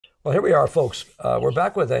Well, here we are, folks. We're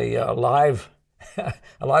back with a live,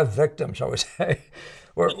 a live victim, shall we say?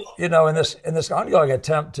 We're, in this ongoing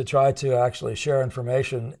attempt to try to actually share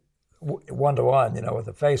information one to one, with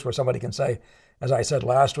a face where somebody can say, as I said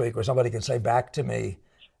last week, where somebody can say back to me,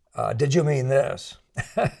 "Did you mean this?"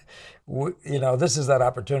 This is that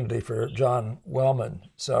opportunity for John Wellman.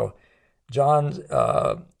 So, John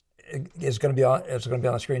is going to be on. It's going to be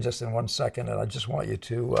on the screen just in 1 second, and I just want you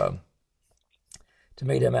to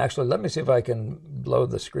meet him. Actually, let me see if I can blow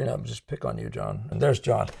the screen up. Just pick on you, John. And there's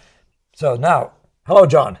John. So now, hello,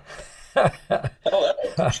 John. Hello.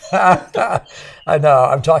 I know,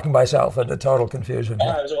 I'm talking myself into total confusion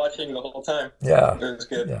here. I was watching the whole time. Yeah, It was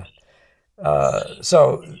good. yeah.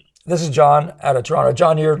 So this is John out of Toronto.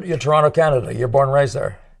 John, you're Toronto, Canada. You're born and raised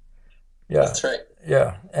there. Yeah, That's right.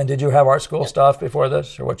 yeah. And did you have art school stuff before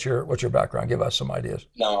this, or what's your background? Give us some ideas.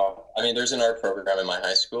 No, I mean, there's an art program in my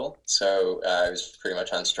high school, so I was pretty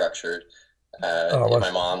much unstructured. Oh,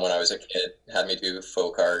 My mom, when I was a kid, had me do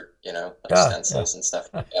folk art, like yeah, yeah. stencils and stuff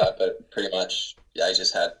like that. But pretty much, yeah, I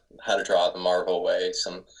just had how to draw the Marvel way,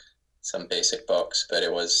 some basic books. But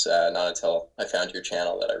it was not until I found your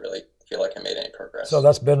channel that I really feel like I made any So progress.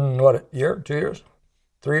 that's been what, a year, 2 years,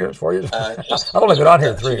 3 years, 4 years? Just I've only been about on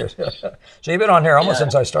here that 3 years. So you've been on here almost Yeah.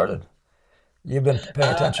 since I started. You've been paying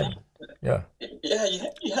Uh, attention. Yeah. yeah,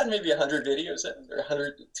 you had maybe 100 videos or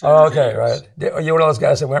 100, two Oh, hundred okay, right. videos. Are you one of those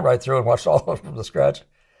guys that went right through and watched all of them from the scratch?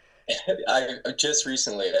 I just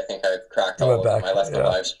recently, I think I've cracked You went all of them. back. I left the Yeah,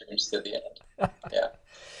 live streams to the end. Yeah,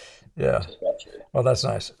 yeah. just got through. Well, that's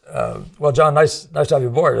nice. Well, John, nice to have you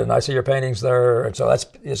aboard, and I see your paintings there. And so this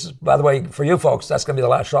is, by the way, for you folks, that's going to be the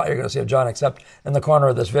last shot you're going to see of John, except in the corner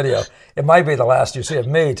of this video. It might be the last you see of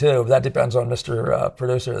me too. But that depends on Mr.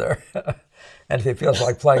 Producer there. And if he feels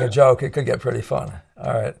like playing a joke, it could get pretty fun.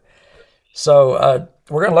 All right. So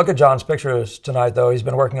we're going to look at John's pictures tonight, though. He's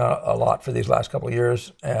been working on a lot for these last couple of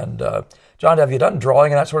years. And John, have you done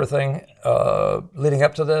drawing and that sort of thing leading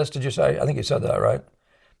up to this? Did you say? I think you said that, right?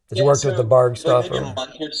 That you Yeah, worked with the so Barg like stuff, maybe a or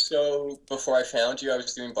month or so before I found you, I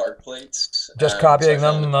was doing bark plates. just So I copying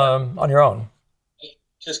found them on your own?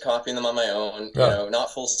 just copying them on my own, Yeah,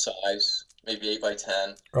 not full size, maybe 8 by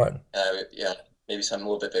 10. right. Maybe some a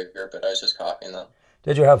little bit bigger, but I was just copying them,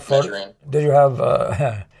 Did you have photo? measuring. Did you have?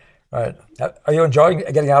 Right. Are you enjoying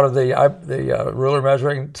getting out of the ruler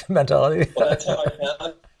measuring mentality? Well, that's how I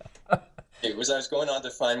found it. Was I was going on to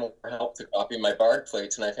find more help to copy my bark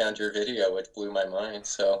plates, and I found your video, which blew my mind.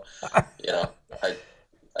 So, you know, I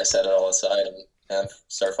I set it all aside and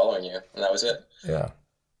start following you, and that was it. Yeah.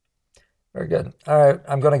 Very good. All right.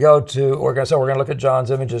 I'm going to go to. We're going to look at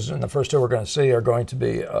John's images, and the first two we're going to see are going to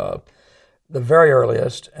be the very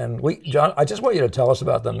earliest. And John, I just want you to tell us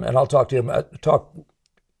about them, and I'll talk to you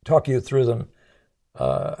talk you through them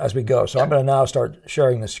as we go. So I'm going to now start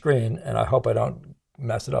sharing the screen, and I hope I don't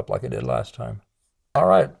mess it up like I did last time. All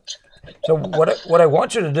right. So what I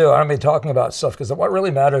want you to do, I'm going to be talking about stuff because what really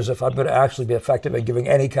matters if I'm going to actually be effective in giving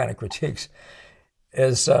any kind of critiques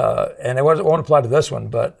is, and it won't apply to this one,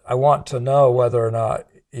 but I want to know whether or not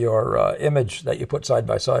your image that you put side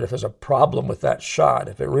by side, if there's a problem with that shot,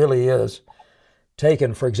 if it really is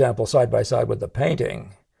taken, for example, side by side with the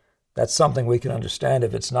painting, that's something we can understand.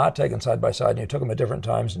 If it's not taken side by side and you took them at different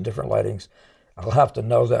times and different lightings, I'll have to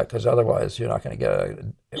know that because otherwise you're not going to get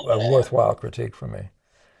a Yeah, worthwhile critique from me.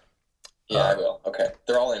 yeah, Uh, I will. Okay,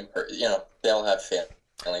 they're all they all have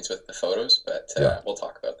feelings with the photos, but yeah, we'll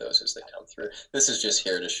talk about those as they come through. This is just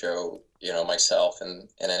here to show, myself and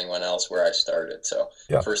anyone else where I started. So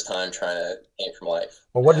yeah. first time trying to paint from life,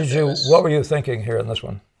 Well, and it what was were you thinking here in this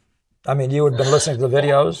one? I mean, you had been listening to the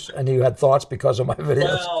videos and you had thoughts because of my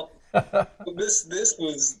videos. well.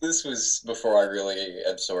 This was before I really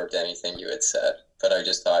absorbed anything you had said, but I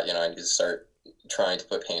just thought, I need to start trying to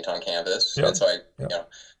put paint on canvas, Yeah, and so yeah.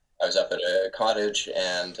 I was up at a cottage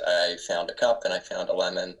and I found a cup and I found a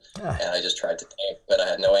lemon Ah, and I just tried to paint, but I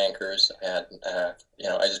had no anchors. I had,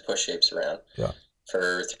 I just pushed shapes around yeah.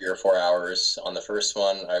 for 3 or 4 hours. On the first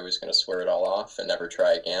one, I was going to swear it all off and never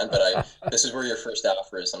try again. But this is where your first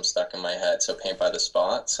aphorism stuck in my head. So paint by the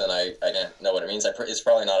spots, and I didn't know what it means. It's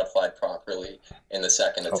probably not applied properly in the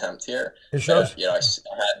second Oh, attempt here, it but shows.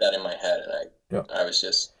 I had that in my head, and Yeah, I was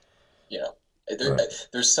just, you know, right.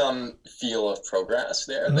 there's some feel of progress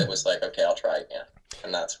there that Mhm. was like, okay, I'll try again,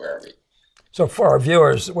 and that's where we. So for our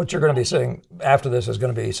viewers, what you're going to be seeing after this is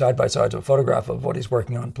going to be side by sides a photograph of what he's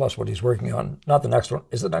working on plus what he's working on. Not the next one.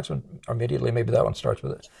 Is the next one immediately? Maybe that one starts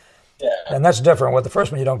with it. Yeah. And that's different. With the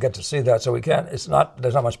first one, you don't get to see that, so we can't. There's not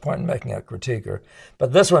much point in making a critique.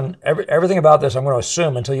 But this one, everything about this, I'm going to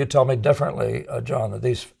assume until you tell me differently, John, that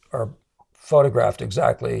these are photographed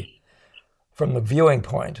exactly from the viewing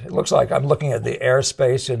point. It looks like I'm looking at the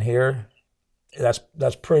airspace in here.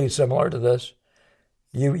 That's pretty similar to this.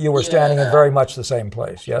 You were standing in Yeah, very much the same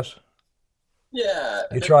place, yes? yeah,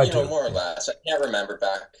 You tried to. more or less. I can't remember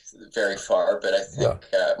back very far, but I Yeah.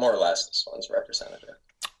 think more or less this one's representative.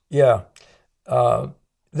 Yeah. Uh,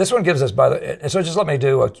 this one gives us so just let me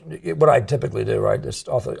do what I typically do, right? Just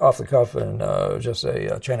off the cuff and just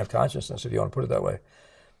a chain of consciousness, if you want to put it that way.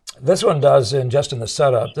 This one does just in the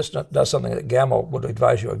setup. This does something that Gamma would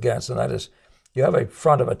advise you against, and that is you have a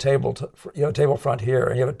front of a table. You have a table front here,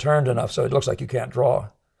 and you have it turned enough so it looks like you can't draw.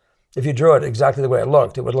 If you drew it exactly the way it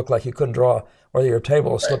would look like you couldn't draw, or your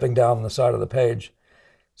table is Right. slipping down the side of the page.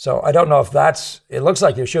 So I don't know if it looks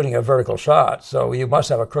like you're shooting a vertical shot, so you must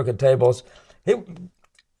have a crooked table.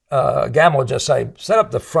 Gamma would just say, set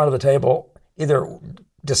up the front of the table either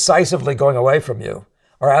decisively going away from you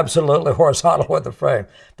or absolutely horizontal with the frame.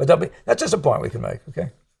 But that's just a point we can make,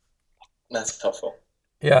 okay? That's helpful.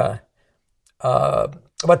 Yeah.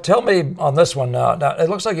 But tell me on this one now. Now, it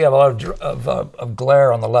looks like you have a lot of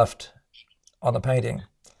glare on the left on the painting.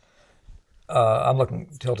 I'm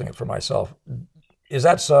tilting it for myself. Is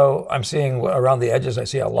that so? I'm seeing around the edges, I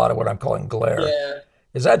see a lot of what I'm calling glare. Yeah,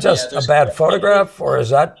 Is that just a bad photograph, or is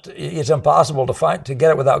that it's impossible to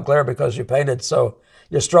get it without glare because you painted so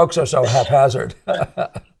your strokes are so haphazard?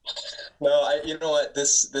 no, you know what?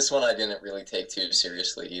 This one I didn't really take too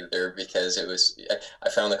seriously either because I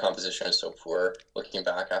found the composition was so poor looking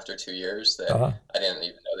back after 2 years that I didn't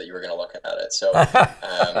even know that you were going to look at it. So,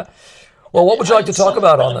 Well, what would you like to talk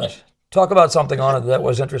about on this? Talk about something on it that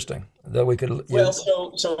was interesting that we could use. Well,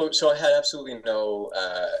 so I had absolutely no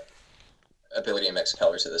ability to mix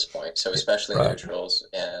colors at this point, so especially neutrals,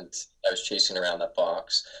 and I was chasing around that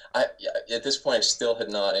box. At this point, I still had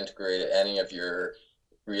not integrated any of your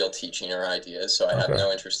real teaching or ideas, so I have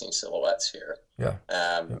no interest in silhouettes here. Yeah.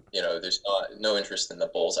 There's no interest in the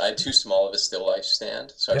bowls. I had too small of a still life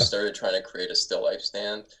stand, so I started trying to create a still life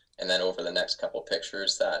stand, and then over the next couple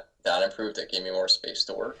pictures, that improved. It gave me more space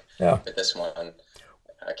to work. Yeah. But this one,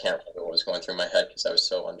 I can't remember what was going through my head because I was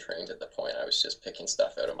so untrained at the point. I was just picking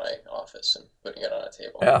stuff out of my office and putting it on a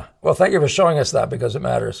table. Yeah. Well, thank you for showing us that because it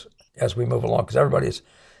matters as we move along because everybody's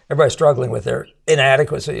struggling with their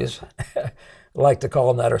inadequacies. I like to call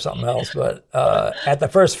them that or something else. But at the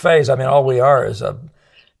first phase, I mean, all we are is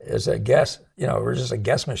a guess. We're just a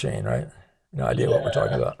guess machine, right? No idea what we're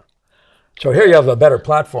talking about. So here you have a better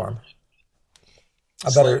platform.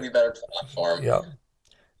 Slightly better platform. Yeah.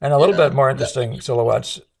 And a little bit more interesting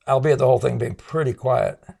silhouettes, albeit the whole thing being pretty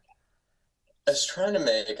quiet. I was trying to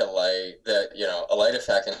make a light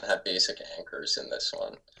effect and have basic anchors in this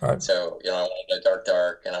one. Right. So, I wanted a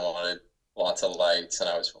dark, and I wanted lots of lights, and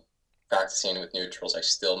I was practicing with neutrals. I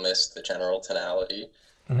still missed the general tonality.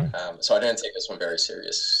 Mm-hmm. So I didn't take this one very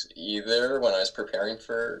serious either when I was preparing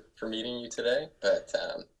for meeting you today, but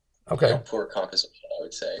poor composition, I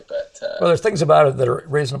would say. But well, there's things about it that are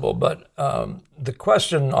reasonable, but the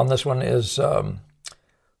question on this one is,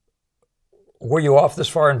 were you off this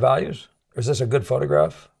far in values? Is this a good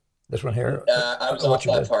photograph? This one here? I was off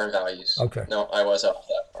that far in values. Okay. No, I was off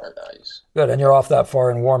that far in values. Good, and you're off that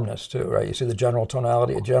far in warmness too, right? You see the general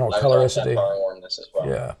tonality, general coloricity. I was off that far in warmness as well.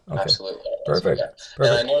 Yeah. Okay. Absolutely. Perfect. Yeah.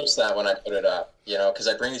 Perfect. And I noticed that when I put it up, because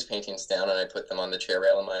I bring these paintings down and I put them on the chair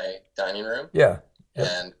rail in my dining room. Yeah. Yep.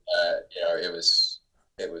 And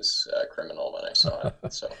it was criminal when I saw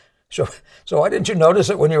it. So why didn't you notice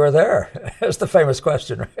it when you were there? That's the famous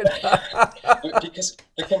question, right? Because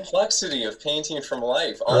the complexity of painting from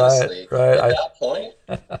life, honestly, right. At that point,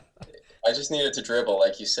 I just needed to dribble,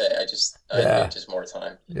 like you say. I needed just more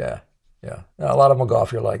time. Yeah. Now, a lot of them will go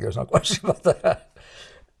off your leg. There's no question about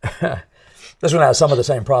that. This one has some of the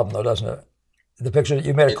same problem, though, doesn't it? The picture,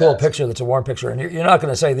 you made a cool picture that's a warm picture, and you're not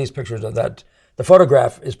going to say these pictures are that. The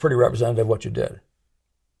photograph is pretty representative of what you did.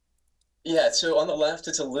 Yeah, so on the left,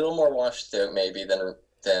 it's a little more washed out maybe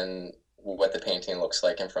than what the painting looks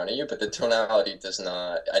like in front of you, but the tonality does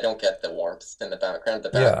not, I don't get the warmth in the background.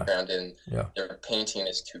 The background in the painting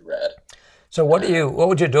is too red. So what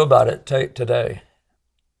would you do about it today?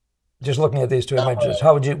 Just looking at these two images,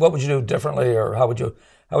 what would you do differently, or how would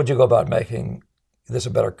you go about making this a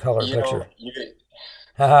better color picture?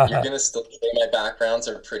 You're gonna still say my backgrounds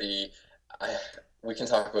are pretty. We can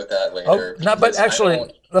talk about that later. But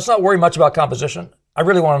actually, let's not worry much about composition. I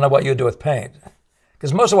really want to know what you do with paint.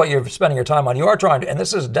 Because most of what you're spending your time on, you are trying to, and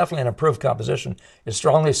this is definitely an improved composition. It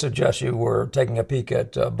strongly suggests you were taking a peek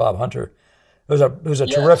at Bob Hunter, who's a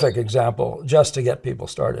terrific example just to get people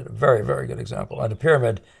started. A very, very good example. And the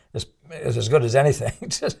pyramid is as good as anything,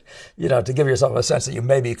 to give yourself a sense that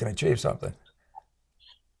maybe you can achieve something.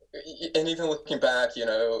 And even looking back,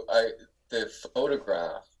 the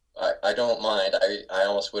photograph, I don't mind. I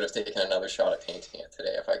almost would have taken another shot at painting it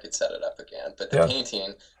today if I could set it up again. But the Yeah.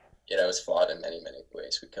 painting, is flawed in many, many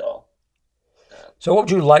ways. We could all So what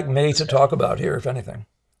would you like me to discuss. talk about here, if anything?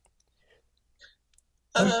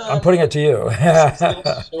 I'm Um, putting it to you. this is still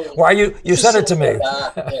so Why you this is sent it so to far me?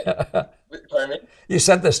 back. Pardon me? You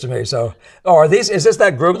sent this to me. So, oh, are these? Is this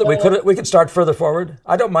that group that Yeah, we could start further forward?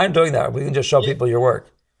 I don't mind doing that. We can just show yeah, people your work.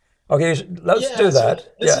 Okay, let's yeah. do So that.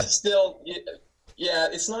 this Yeah. is still, yeah.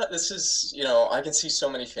 It's not. This is, I can see so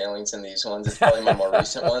many failings in these ones. It's probably my more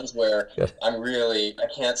recent ones where Good. I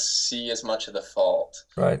can't see as much of the fault.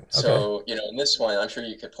 Right. Okay. So, in this one, I'm sure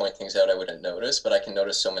you could point things out I wouldn't notice, but I can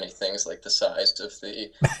notice so many things like the size of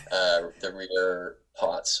the rear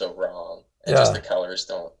pot's so wrong, and just Yeah. the colors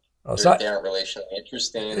Oh, so they aren't relationally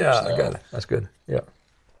interesting. There's yeah, no, good. That's good. Yeah.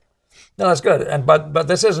 No, that's good. And but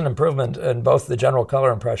this is an improvement in both the general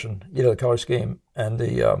color impression, the color scheme, and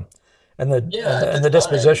yeah, and the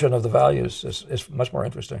disposition of the values is much more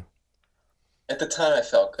interesting. at the time I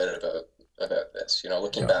felt good about this.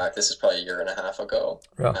 Looking Yeah. back, this is probably a year and a half ago.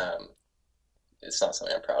 Yeah. It's not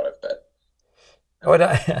something I'm proud of, but Oh,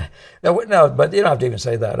 no, no, but you don't have to even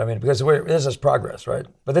say that. I mean, because this is progress, right?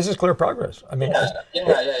 But this is clear progress. I mean, yeah,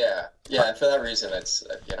 yeah, yeah, yeah, yeah. And for that reason, it's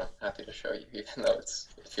happy to show you, even though it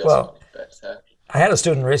feels well, funny. But I had a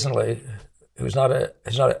student recently who's not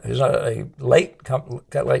a late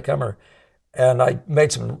comer, and I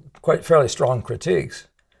made some quite fairly strong critiques.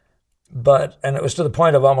 And it was to the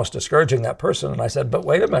point of almost discouraging that person. And I said, but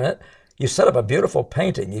wait a minute, you set up a beautiful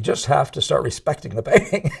painting. You just have to start respecting the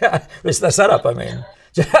painting. It's the setup, I mean.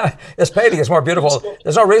 This painting is more beautiful.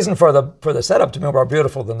 There's no reason for the setup to be more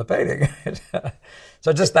beautiful than the painting.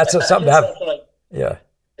 So just that's just I something to guess have. that's what I. Yeah.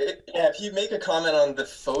 Yeah, if you make a comment on the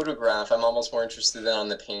photograph, I'm almost more interested in on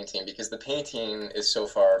the painting because the painting is so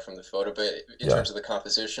far from the photo. But in Yeah. terms of the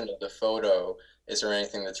composition of the photo, is there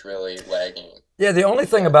anything that's really lagging? Yeah, the only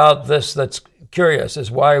thing about this that's curious is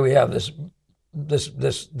why we have this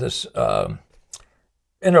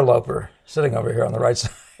interloper sitting over here on the right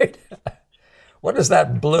side. What does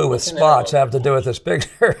that blue with What's an spots have interloper? to do with this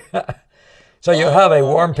picture? So you have a Oh,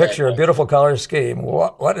 warm okay. picture, a beautiful color scheme.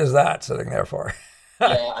 What is that sitting there for?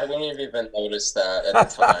 Yeah, I wouldn't have even noticed that at the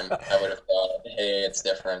time. I would have thought, hey, it's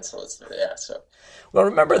different. So yeah. So Well,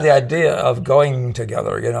 remember the I idea of going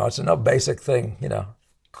together. It's a no basic thing.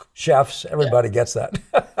 Chefs, yeah, everybody gets that.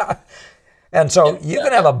 And so yeah, you yeah,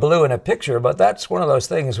 can have a blue in a picture, but that's one of those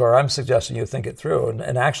things where I'm suggesting you think it through.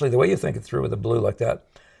 And actually, the way you think it through with a blue like that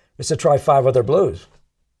is to try 5 other blues,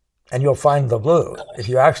 and you'll find the blue. If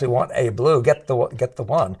you actually want a blue, get the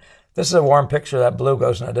one. This is a warm picture. That blue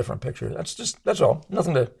goes in a different picture. That's all.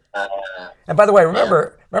 Nothing to. uh, And by the way, yeah,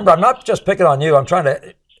 remember, I'm not just picking on you. I'm trying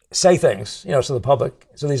to say things, so the public,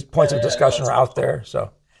 so these points yeah, of yeah. No, discussion that's are out helpful. there.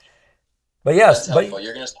 So, but yes, That's but helpful.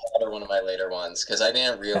 You're gonna slaughter one of my later ones because I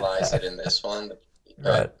didn't realize it in this one,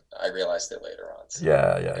 right, but I realized it later on. So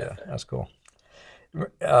yeah, yeah, yeah, yeah. That's cool.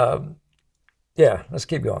 Um, yeah, let's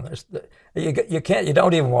keep going. You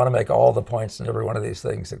don't even want to make all the points in every one of these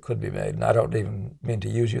things that could be made, and I don't even mean to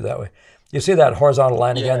use you that way. You see that horizontal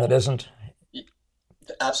line again yeah, that isn't? y-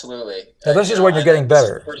 absolutely. Now this is when you're getting This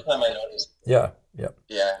is the better. first time I noticed. Yeah, yeah,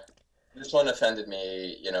 Yeah, this one offended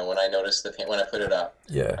me. When I noticed the paint when I put it up,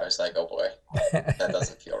 yeah. I was like, oh boy, that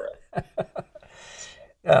doesn't feel right.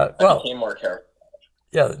 I Well, became more careful.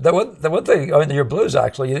 yeah, the one thing, I mean, your blues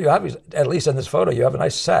actually, you have, at least in this photo, you have a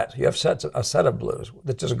nice set. You have a set of blues,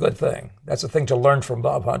 which is a good thing. That's a thing to learn from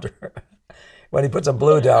Bob Hunter. When he puts a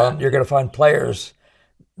blue Yeah, down, you're going to find players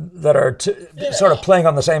that are sort of yeah. playing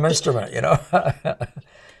on the same instrument,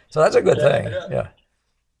 So that's a good Yeah, thing. Yeah,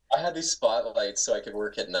 I had these spotlights so I could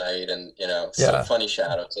work at night, and so yeah. funny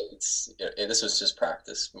shadows. This was just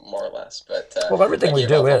practice more or less, but Well, I everything we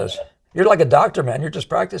gave do up on is. You're like a doctor, man. You're just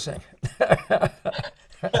practicing. that.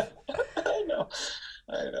 I know,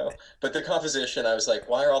 I know. But the composition, I was like,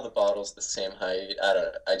 why are all the bottles the same height? I don't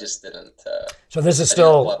know. I just didn't. So this is I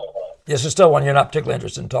didn't still level up. this is still one you're not particularly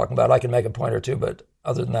interested in talking about. I can make a point or two, but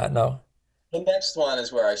other than that, no. The next one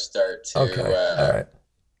is where I start Okay, to all right.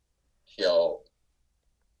 feel.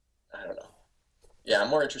 I don't know. Yeah, I'm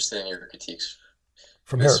more interested in your critiques.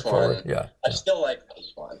 From here This forward, one, yeah, I yeah. still like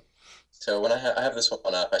this one. So when I have this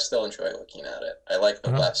one up, I still enjoy looking at it. I like the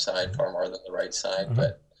Uh-huh. left side far more than the right side, Hmm.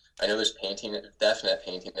 but I know there's definite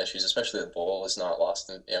painting issues, especially the bowl is not lost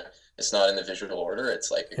in, it's not in the visual order.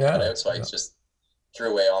 It's like a Yeah, cutout. So I yeah. just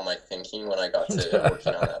threw away all my thinking when I got to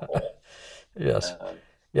working on that bowl. Yes. Um,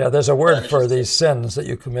 Yeah, there's a but word I'm for interested. these sins that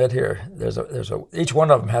you commit here. Each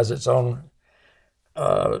one of them has its own.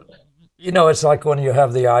 Uh, it's like when you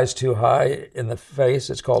have the eyes too high in the face.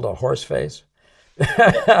 It's called a horse face.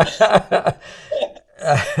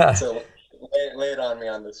 So lay it on me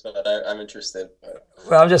on this one. I'm interested.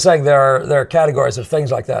 Well, I'm just saying there are categories of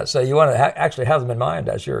things like that. So you want to actually have them in mind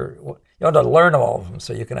as you want to learn all of them,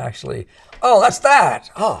 so you can actually, oh, that's that.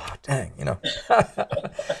 Oh, dang, you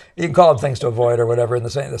can call them things to avoid or whatever in the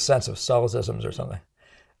sense of solipsisms or something.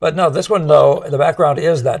 But no, this one, Well, no, the background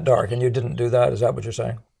is that dark, and you didn't do that. Is that what you're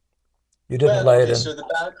saying? You didn't well, lay it okay. in. So the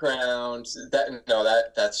background, that no,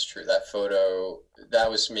 that's true. That photo, that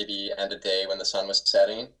was maybe end of day when the sun was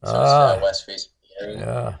setting. So it's Ah, west facing view.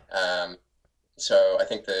 yeah, Um, so I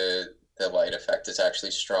think the light effect is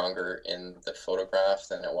actually stronger in the photograph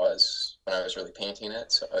than it was when I was really painting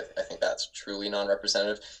it. So I think that's truly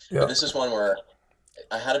non-representative. But yeah. this is one where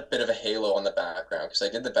I had a bit of a halo on the background because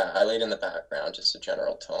I laid in the background just a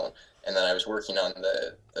general tone, and then I was working on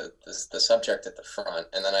the subject at the front,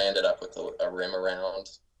 and then I ended up with a rim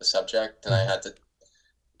around the subject, and I Mhm. had to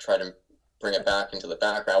try to bring it back into the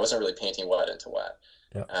background. I wasn't really painting wet into wet,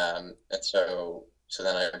 Yeah, and so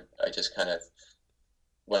then I just kind of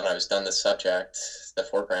when I was done the subject, the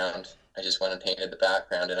foreground, I just went and painted the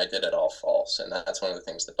background, and I did it all false, and that's one of the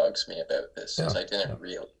things that bugs me about this is yeah, I yeah, didn't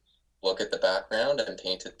really look at the background and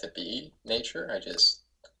paint it to be nature. I just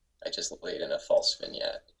laid in a false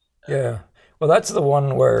vignette. yeah. Well, that's the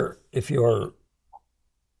one where if you're,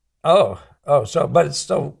 so, but it's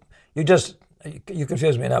still, you just, you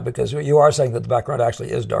confuse me now because you are saying that the background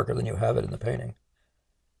actually is darker than you have it in the painting.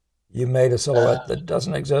 You made a silhouette Uh, that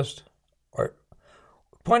doesn't exist? Or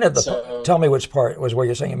point at so tell me which part was where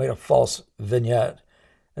you're saying you made a false vignette.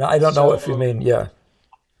 And I don't know if you so mean, yeah.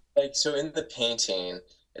 so in the painting,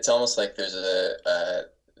 it's almost like there's a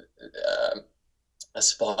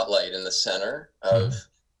spotlight in the center Mhm.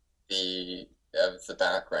 of the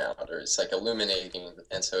background, or it's like illuminating,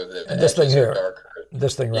 and so the And this thing edges are here, darker.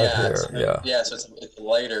 this thing right Yeah, here, yeah. so it's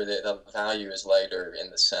lighter. The value is lighter in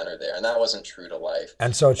the center there, and that wasn't true to life.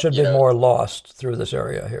 And so it should You be know, more lost through this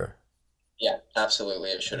area here. yeah, absolutely,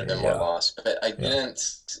 it should have been more Yeah, lost, but I yeah,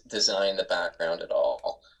 didn't design the background at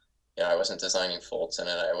all. I wasn't designing folds in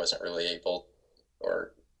it. I wasn't really able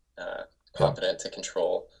or uh, yep, competent to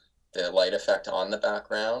control the light effect on the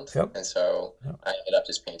background, yep, and so yep. I ended up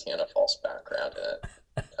just painting on a false background,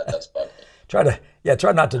 and that does bug me.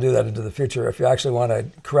 Try not to do that into the future if you actually want to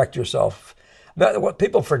correct yourself. But what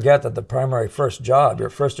people forget that the primary your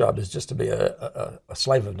first job is just to be a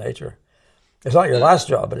slave of nature. It's not your last Mm,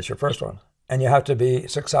 job, but it's your first one. And you have to be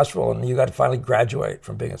successful, and you got to finally graduate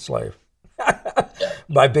from being a slave yeah,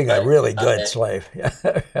 by being a I, really good I, slave. yeah,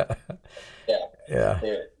 Yeah.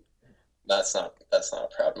 that's not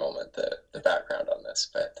a proud moment. The background on this,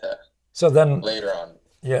 but So then, later on,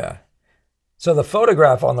 yeah. So the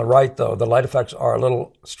photograph on the right, though, the light effects are a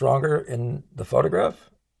little stronger in the photograph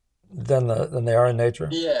than they are in nature.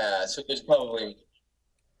 yeah. So there's probably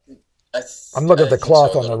I'm looking at I the think so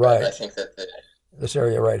cloth a on the little bit. I right, think that this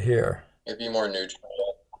area right here. it'd be more neutral.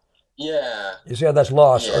 Yeah, You see how that's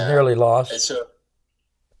lost or yeah. nearly lost? So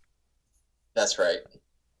that's right.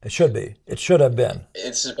 It should be. It should have been.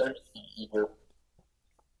 It's about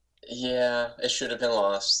yeah, it should have been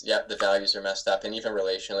lost. Yep, the values are messed up. And even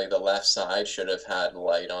relationally, the left side should have had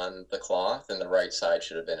light on the cloth and the right side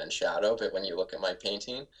should have been in shadow. But when you look at my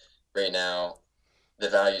painting right now, the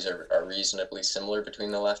values are reasonably similar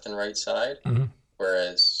between the left and right side. Hmm.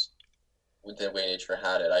 Whereas with the way nature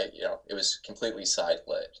had it, it was completely side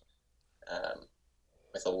lit, um,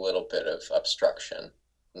 with a little bit of obstruction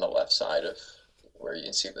on the left side of where you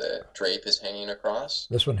can see the drape is hanging across.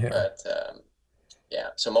 This one here. But yeah,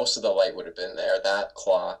 so most of the light would have been there. That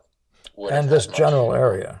cloth would have And this had much, general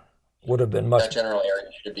area would have been much that general area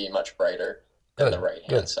should be much brighter than the good. right hand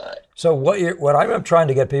Good. side. So what I'm trying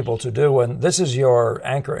to get people to do, and this is your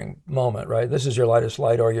anchoring moment, right? This is your lightest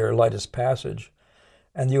light or your lightest passage.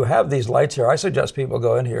 And you have these lights here. I suggest people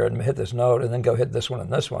go in here and hit this note and then go hit this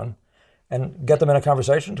one and get them in a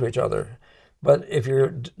conversation to each other. But if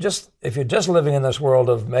you're just living in this world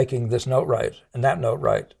of making this note right and that note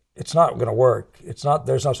right, it's not going to work. It's not,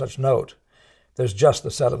 there's no such note. There's just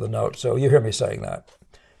the set of the note. So you hear me saying that.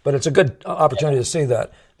 But it's a good opportunity to see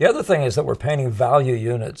that. The other thing is that we're painting value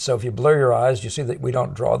units. So if you blur your eyes, you see that we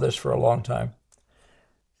don't draw this for a long time.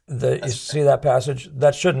 You That's see that passage?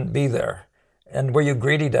 That shouldn't be there. And were you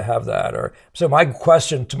greedy to have that? Or so my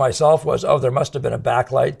question to myself was, oh, there must have been a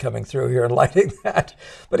backlight coming through here and lighting that.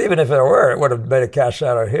 But even if there were, it would have made a cast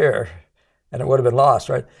shadow here, and it would have been lost,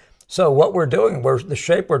 right? So what we're doing, the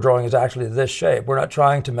shape we're drawing is actually this shape. We're not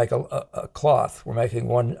trying to make a cloth. We're making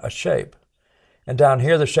a shape. And down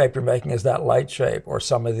here, the shape you're making is that light shape or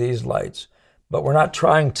some of these lights. But we're not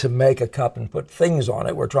trying to make a cup and put things on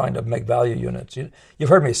it. We're trying to make value units. You've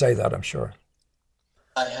heard me say that, I'm sure.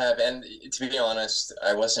 I have, and to be honest,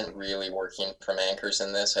 I wasn't really working from anchors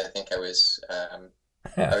in this. I think I was,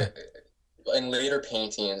 I, in later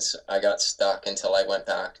paintings, I got stuck until I went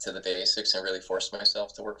back to the basics and really forced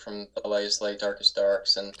myself to work from the lightest light, darkest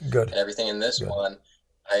darks, Good, and everything. In this good. one,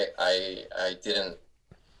 I didn't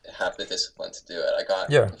have the discipline to do it. I got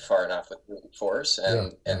Yeah, far enough with brute force, yeah,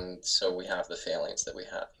 yeah, and so we have the failings that we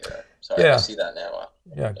have here. So I yeah, see that now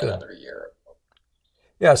yeah. Good. another year.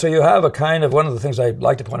 Yeah. So you have a kind of one of the things I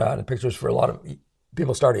like to point out in pictures for a lot of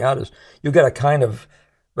people starting out is you get a kind of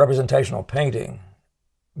representational painting,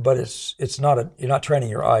 but it's not a you're not training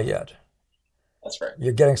your eye yet. That's right.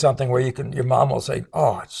 You're getting something where you can your mom will say,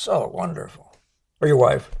 "Oh, it's so wonderful," or your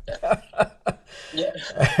wife. Yeah.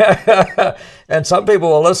 Yeah. And some people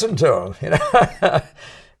will listen to them.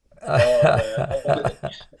 Oh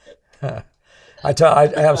man. I The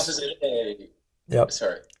have, composition. yep.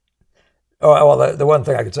 Sorry. Oh, well, the one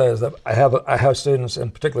thing I could say is that I have students,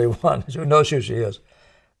 and particularly one who knows who she is,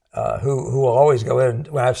 who will always go in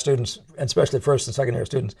when I have students, and especially first and second year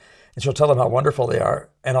students, and she'll tell them how wonderful they are,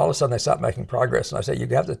 and all of a sudden they stop making progress, and I say, you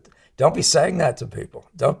have to, don't be saying that to people,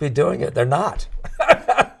 don't be doing it. They're not.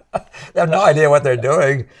 They have no idea what they're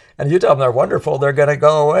doing, and if you tell them they're wonderful, they're going to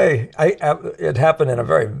go away. It happened in a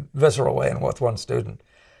very visceral way with one student,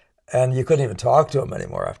 and you couldn't even talk to him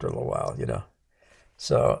anymore after a little while, you know.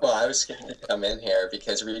 So Well, I was scared to come in here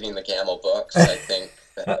because reading the Gamble books, I think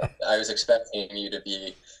that I was expecting you to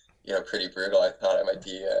be, pretty brutal. I thought I might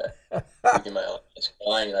be leaving my office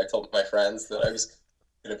crying, and I told my friends that I was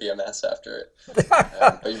going to be a mess after it.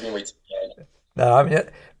 But you've been way too kind. no, I mean,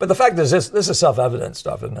 but the fact is, this is self-evident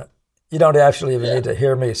stuff, isn't it? You don't actually even Yeah. need to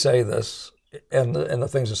hear me say this and the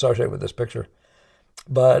things associated with this picture.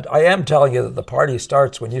 But I am telling you that the party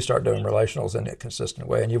starts when you start doing relationals in a consistent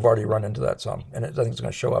way, and you've already run into that some, and I think it's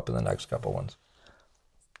going to show up in the next couple ones.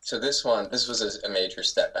 So this was a major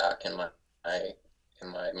step back in my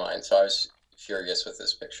mind. So I was furious with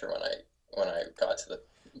this picture when I got to the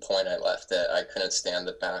point I left it. I couldn't stand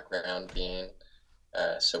the background being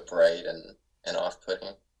so bright and off-putting,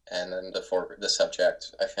 and then the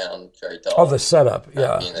subject I found very Oh, the dull, setup,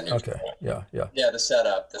 yeah, being the okay, neutral. yeah, yeah, Yeah, the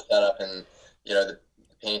setup, and the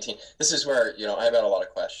painting. This is where I have got a lot of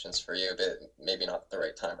questions for you, but maybe not the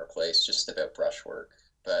right time or place, just about brushwork.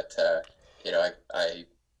 But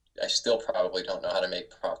I still probably don't know how to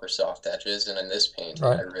make proper soft edges, and in this painting,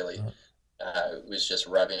 right, I really right. was just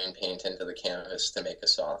rubbing paint into the canvas to make a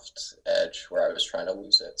soft edge where I was trying to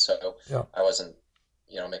lose it. So Yeah, I wasn't,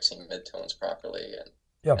 mixing midtones properly,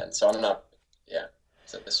 yeah. and so I'm not. Yeah.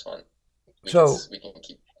 So this one, So we can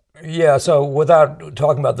keep. yeah, so without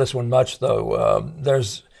talking about this one much, though,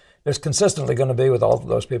 there's consistently going to be with all of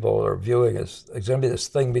those people who are viewing is there's going to be this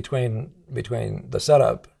thing between the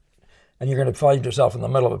setup, and you're going to find yourself in the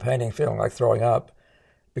middle of a painting feeling like throwing up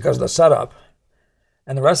because of the setup,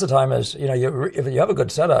 and the rest of the time is if you have a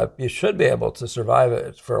good setup, you should be able to survive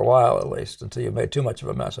it for a while at least until you made too much of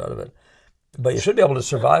a mess out of it. But you should be able to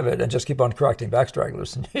survive it and just keep on correcting back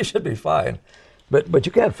stragglers, and you should be fine. But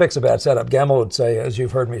you can't fix a bad setup. Gamble would say, as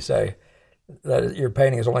you've heard me say, that your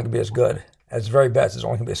painting is only going to be as good. At its very best, it's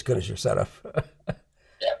only going to be as good as your setup.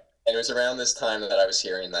 Yeah. And it was around this time that I was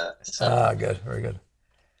hearing that. So Ah, good, very good.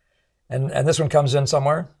 And this one comes in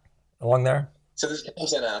somewhere along there. so this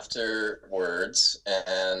comes in afterwards,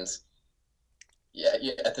 and yeah,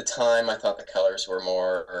 at the time I thought the colors were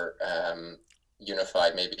more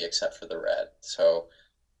unified, maybe except for the red. So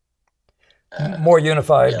uh, More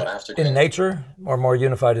unified after in doing nature, or more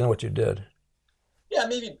unified in what you did. yeah,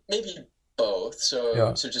 maybe both. So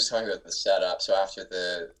Yeah. just talking about the setup. So after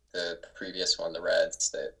the previous one, the reds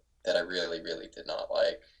that I really did not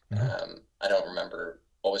like. Mhm. I don't remember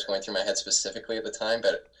what was going through my head specifically at the time,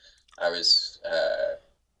 but I was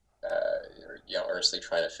earnestly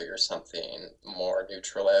trying to figure something more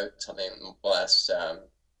neutral out, something less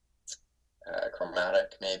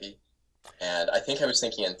chromatic maybe. And I think I was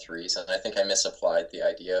thinking in threes, and I think I misapplied the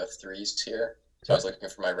idea of threes here. So I was Yep. looking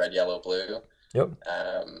for my red, yellow, blue. Yep.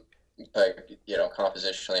 Um, but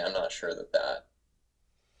compositionally, I'm not sure that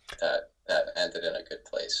ended in a good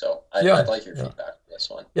place. So Yeah. I'd like your Yeah. feedback on this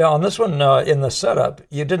one. Yeah. On this one, in the setup,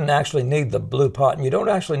 you didn't actually need the blue pot, and you don't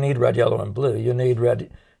actually need red, yellow, and blue. You need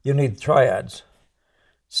red. You need triads.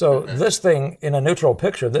 So Hmm. this thing in a neutral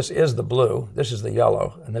picture, this is the blue, this is the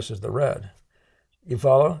yellow, and this is the red. You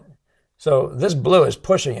follow? So this blue is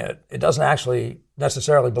pushing it. It doesn't actually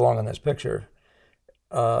necessarily belong in this picture.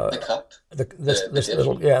 The cup, the This dish.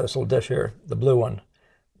 little this little dish here, the blue one.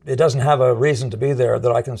 It doesn't have a reason to be there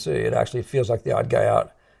that I can see. It actually feels like the odd guy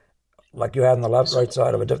out, like you had on the left right So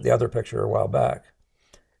side of the other picture a while back.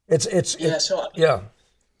 It's yeah, it so yeah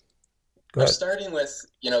Go I'm ahead. starting with,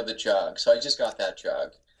 the jug. So I just got that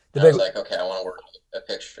jug. The And I big, was like, okay, I want to work a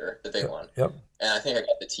picture, the big yep, one. yep, And I think I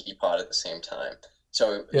got the teapot at the same time.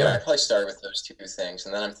 So, I yeah. probably started with those two things.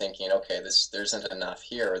 And then I'm thinking, okay, there isn't enough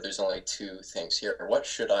here, or there's only two things here. What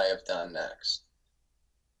should I have done next?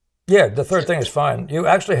 Yeah, the third thing is To, fine. You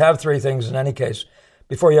actually have three things in any case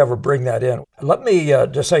before you ever bring that in. Let me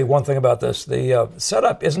just say one thing about this. The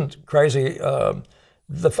setup isn't crazy.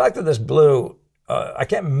 The fact that this blue, I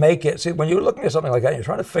can't make it. See, when you're looking at something like that, you're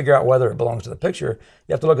trying to figure out whether it belongs to the picture.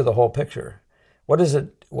 You have to look at the whole picture. What is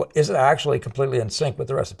it? What, is it actually completely in sync with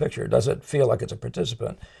the rest of the picture? Does it feel like it's a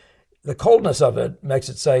participant? The coldness of it makes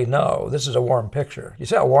it say, no, this is a warm picture. You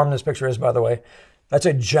see how warm this picture is, by the way? That's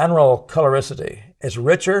a general coloricity. It's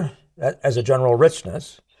richer as a general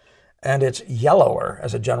richness, and it's yellower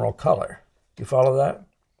as a general color. Do you follow that?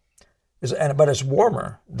 But it's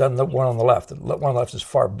warmer than the one on the left. The one on the left is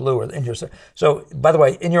far bluer. So, by the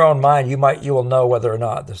way, in your own mind, you will know whether or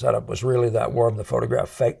not the setup was really that warm. The photograph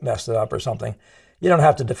fake messed it up or something. You don't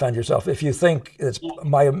have to defend yourself. If you think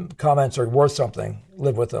my comments are worth something,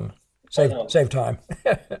 live with them. oh Save no. save time.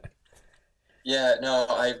 Yeah, no,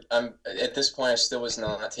 I'm at this point I still was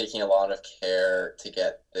not taking a lot of care to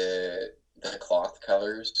get the cloth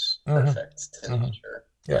colors Hmm. perfect to Hmm. nature.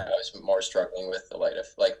 Yeah, Yeah, I was more struggling with the light of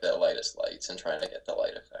like the lightest lights and trying to get the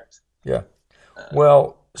light effect. yeah. Um,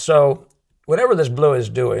 Well, so whatever this blue is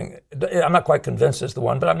doing, I'm not quite convinced it's the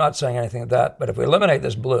one, but I'm not saying anything of that. But if we eliminate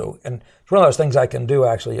this blue, and it's one of those things I can do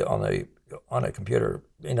actually on a computer,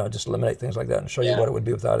 just eliminate things like that and show you yeah, what it would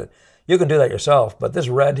be without it. You can do that yourself. But this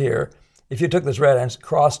red here, if you took this red and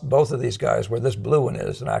crossed both of these guys where this blue one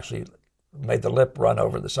is and actually made the lip run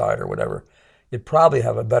over the side or whatever, you'd probably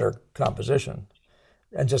have a better composition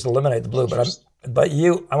and just eliminate the blue. interesting.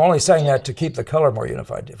 I'm only saying that to keep the color more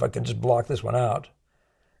unified. If I can just block this one out,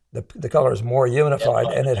 the color is more Yep, unified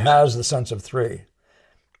and it has the sense of three.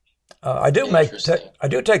 interesting. I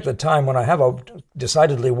do take the time when I have a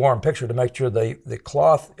decidedly warm picture to make sure the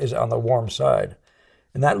cloth is on the warm side,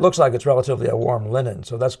 and that looks like it's relatively a warm linen,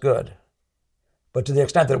 so that's good. But to the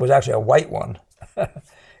extent that it was actually a white one,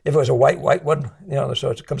 if it was a white one, so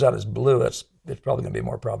it comes out as blue, it's probably going to be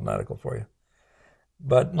more problematical for you.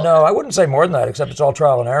 But no, Okay. I wouldn't say more than that, except it's all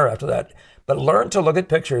trial and error after that. But learn to look at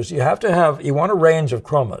pictures. You want a range of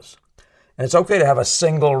chromas. And it's okay to have a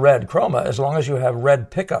single red chroma as long as you have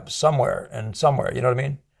red pickups somewhere and somewhere. You know what I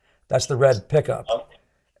mean? That's the red pickup. Okay.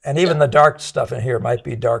 And Yeah, even the dark stuff in here might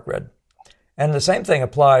be dark red. And the same thing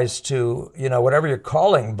applies to, whatever you're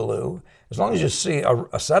calling blue. As long as you see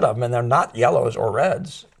a set of them and they're not yellows or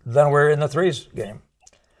reds, then we're in the threes game.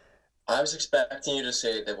 I was expecting you to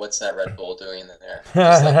say that what's that Red Bull doing in there?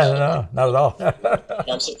 Because No, not at all.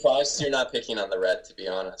 I'm surprised you're not picking on the red, to be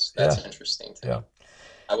honest. Yeah, That's interesting to me. yeah,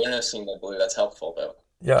 I wouldn't have seen the blue. That's helpful though.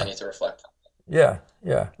 I yeah. need to reflect. Yeah,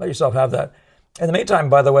 yeah. Let yourself have that. In the meantime,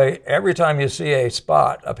 by the way, every time you see a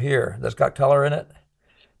spot up here that's got color in it,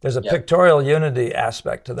 there's a Yep. pictorial unity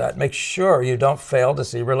aspect to that. Make sure you don't fail to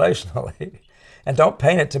see relationally. And don't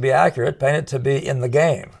paint it to be accurate, paint it to be in the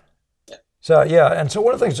game. Yep. So, yeah, and so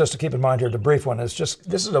one of the things just to keep in mind here, the brief one, is just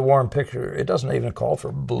this is a warm picture. It doesn't even call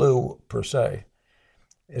for blue per se.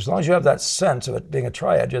 As long as you have that sense of it being a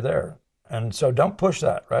triad, you're there. And so don't push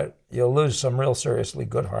that, right? You'll lose some real seriously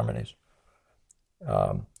good harmonies.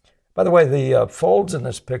 Um, by the way, the folds in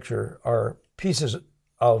this picture are pieces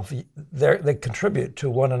of they contribute to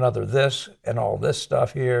one another. This and all this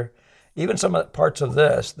stuff here, even some of the parts of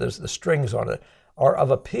this, there's the strings on it, are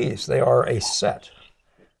of a piece. They are a set.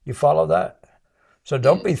 You follow that? So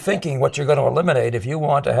don't be Yeah, thinking what you're going to eliminate. If you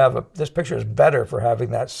want to have this picture is better for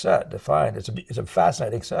having that set defined. It's a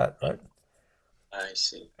fascinating set, right? I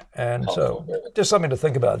see. And so Helpful. Very just something to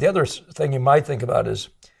think about. The other thing you might think about is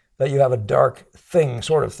that you have a dark thing,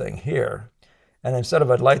 sort of thing here. And instead of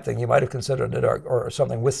a light thing, you might have considered a dark or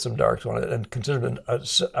something with some darks on it and considered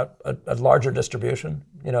a larger distribution,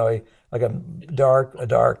 like a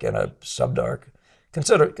dark and a subdark.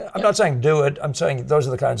 Consider, I'm Yeah, not saying do it. I'm saying those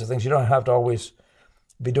are the kinds of things. You don't have to always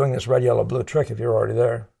be doing this red, yellow, blue trick if you're already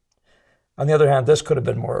there. On the other hand, this could have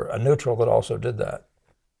been more a neutral that also did that.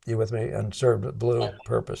 You with me? And served a blue yeah,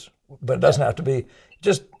 purpose. But it yeah. doesn't have to be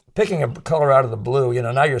just picking a color out of the blue.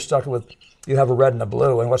 Now you're stuck with you have a red and a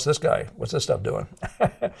blue, and what's this guy? What's this stuff doing?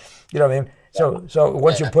 You know what I mean? So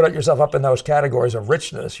once you Yeah. put yourself up in those categories of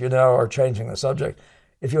richness, or changing the subject.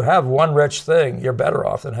 If you have one rich thing, you're better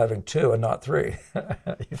off than having two and not three.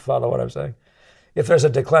 You follow what I'm saying? If there's a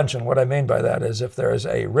declension, what I mean by that is if there's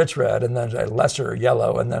a rich red and then a lesser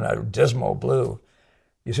yellow and then a dismal blue,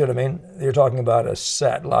 you see what I mean? You're talking about a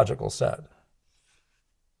set, logical set.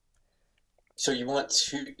 So you want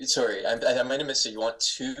two, sorry, I might have missed it. You want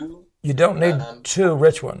two You don't need Um, two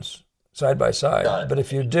rich ones side by got side, it. but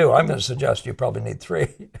if you do, I'm going to suggest you probably need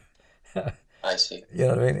three. I see. You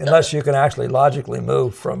know what I mean? Got Unless it. you can actually logically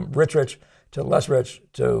move from rich to less rich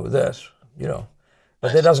to this, you know.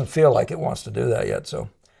 But I it see. doesn't feel like it wants to do that yet. So,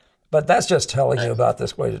 but that's just telling you I, about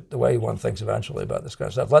this way, the way one thinks eventually about this kind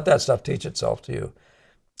of stuff. Let that stuff teach itself to you.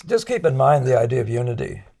 Just keep in mind the idea of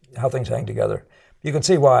unity, how things hang together. You can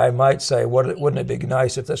see why I might say, wouldn't it be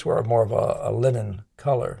nice if this were more of a linen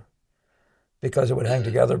color? Because it would hang mhm,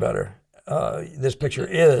 together better. This picture mhm,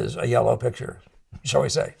 is a yellow picture, shall we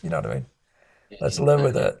say? You know what I mean? Let's mhm, live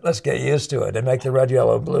with mhm. it. Let's get used to it and make the red,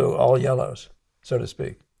 yellow, blue all yellows, so to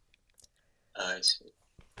speak. I see.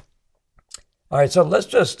 All right, so let's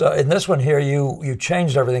just in this one here, you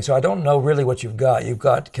changed everything. So I don't know really what you've got. You've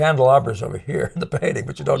got candelabras over here in the painting,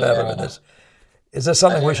 but you don't have them in Yeah, this. Is this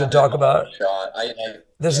I something we didn't should have it in talk my about? shot.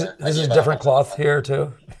 Yeah, I This is gave different up. cloth here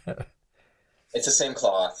too, It's the same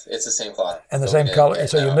cloth. It's the same cloth and the that we same didn't color. get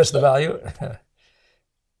So you now. missed the So value.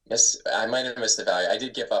 I might have missed the value. I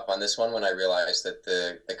did give up on this one when I realized that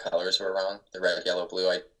the colors were wrong. The red, yellow, blue.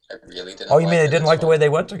 I really Oh, didn't you mean like they in didn't this like the way one. they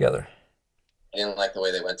went together? I didn't like the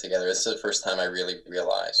way they went together. This is the first time I really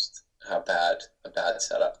realized how bad a bad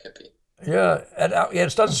setup could be. Yeah, and yeah,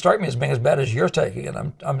 it doesn't strike me as being as bad as you're taking it.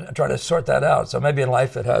 I'm trying to sort that out. So maybe in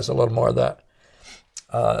life it has a little more of that.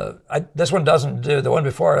 This one doesn't do. The one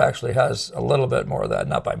before it actually has a little bit more of that,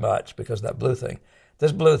 not by much, because of that blue thing.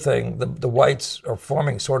 This blue thing, the whites are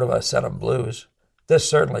forming sort of a set of blues. This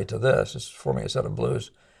certainly to this is forming a set of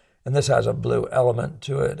blues, and this has a blue element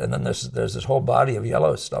to it. And then there's this whole body of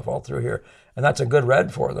yellow stuff all through here, and that's a good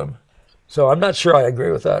red for them. So I'm not sure I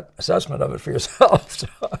agree with that assessment of it for yourself. So,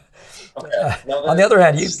 Okay. No, on the other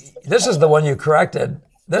hand, that's this is the one you corrected.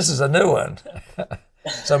 This is a new one,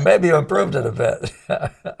 so maybe you improved it a bit.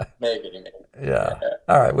 maybe. Yeah.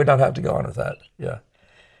 All right. We don't have to go on with that. Yeah.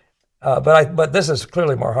 But this is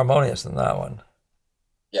clearly more harmonious than that one.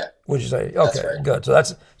 Yeah, Would you say? that's Okay. right. Good.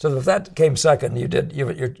 So if that came second,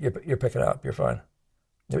 you're picking up. You're fine.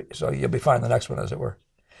 So you'll be fine the next one, as it were.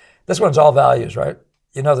 This one's all values, right?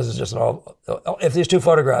 You know, this is just an all. If these two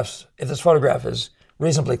photographs, if this photograph is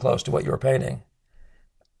reasonably close to what you were painting,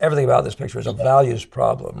 everything about this picture is a Yeah. values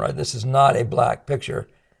problem, right? This is not a black picture.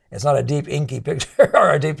 It's not a deep inky picture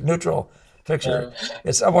or a deep neutral picture. Um,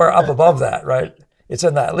 It's somewhere up above that, right? It's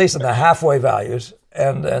in that, at least in the halfway values,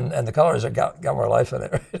 and the colors have got more life in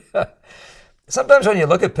it. Right? Sometimes when you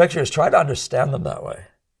look at pictures, try to understand them that way.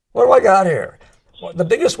 What do I got here? Well, the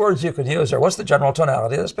biggest words you can use are, what's the general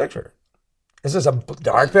tonality of this picture? Is this a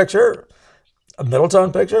dark picture, a middle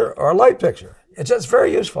tone picture, or a light picture? It's just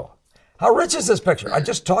very useful. How rich is this picture? I'm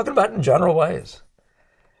just talking about it in general ways.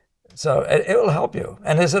 So it will help you.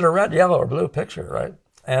 And is it a red, yellow, or blue picture, right?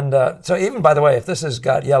 And so even, by the way, if this has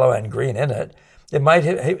got yellow and green in it,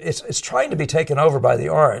 it's trying to be taken over by the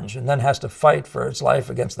orange and then has to fight for its life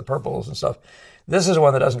against the purples and stuff. This is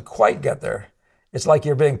one that doesn't quite get there. It's like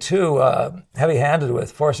you're being too heavy-handed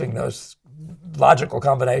with forcing those logical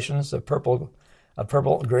combinations of purple,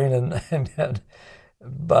 green, and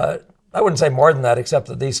but I wouldn't say more than that, except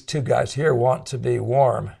that these two guys here want to be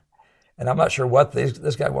warm, and I'm not sure what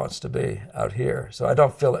this guy wants to be out here. So I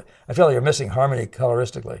don't feel it. I feel like you're missing harmony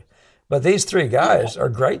coloristically. But these three yeah. guys are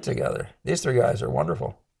great together. These three guys are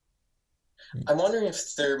wonderful. I'm wondering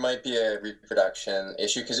if there might be a reproduction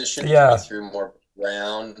issue because it should be coming Yeah. through more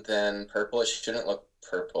brown than purple. It shouldn't look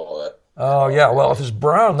purple at Oh all, yeah. Well, if really. it's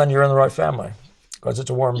brown, then you're in the right family because it's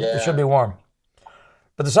a warm. It should Yeah. be warm.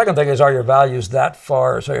 But the second thing is, are your values that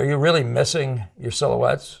far? So are you really missing your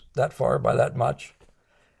silhouettes that far by that much?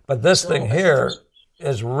 But this thing So I think here there's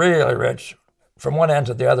is really rich from one end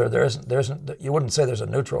to the other. There isn't, you wouldn't say there's a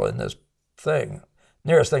neutral in this thing.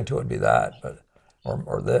 Nearest thing to it would be that,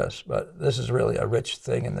 or this, but this is really a rich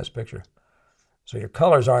thing in this picture. So your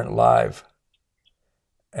colors aren't live,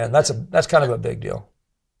 and mhm. that's kind of a big deal.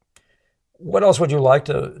 What else would you like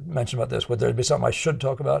to mention about this? Would there be something I should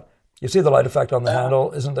talk about? You see the light effect on the Uh,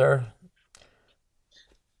 handle, isn't there?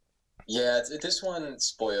 yeah, this one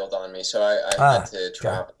spoiled on me. So I had Ah, to okay.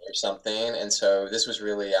 travel or something, and so this was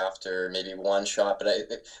really after maybe one shot.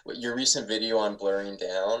 But your recent video on blurring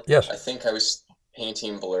down, Yes. I think I was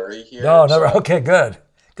painting blurry No, here. never. So Okay, good.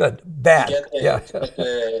 Good. Bad. Yeah. to get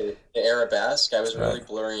the arabesque, I was Right. really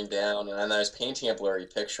blurring down, and I was painting a blurry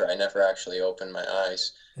picture. I never actually opened my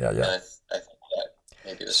eyes, Yeah, and yeah. I think that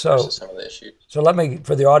maybe the source of So some of the issues. so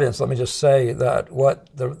for the audience, let me just say that what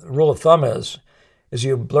the rule of thumb is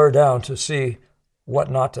you blur down to see what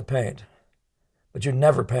not to paint, but you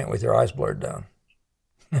never paint with your eyes blurred down.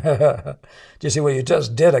 Do you see what you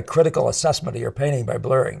just did? A critical assessment of your painting by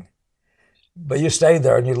blurring. But you stayed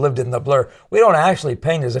there and you lived in the blur. We don't actually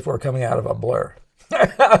paint as if we're coming out of a blur.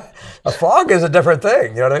 A fog is a different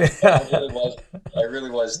thing, you know what I I mean? really was. I really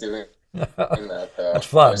was doing that though. That's I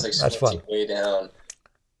fun. was like That's fun. squinting way down.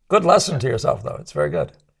 Good lesson to yourself, though. It's very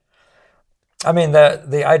good. I mean,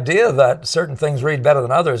 the idea that certain things read better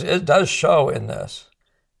than others, it does show in this.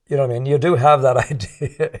 You know what I mean? You do have that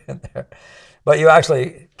idea in there. But you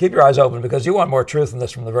actually keep your eyes open because you want more truth in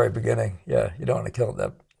this from the very beginning. Yeah, you don't want to kill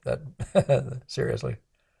that seriously.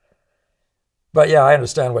 But yeah, I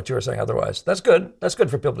understand what you were saying otherwise. That's good. That's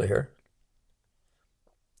good for people to hear.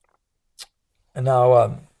 And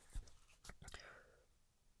now,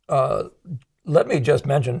 uh, let me just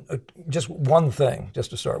mention just one thing,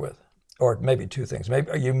 just to start with, or maybe two things.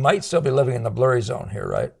 Maybe you might still be living in the blurry zone here,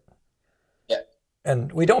 right? Yeah.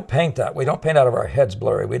 And we don't paint that. We don't paint out of our heads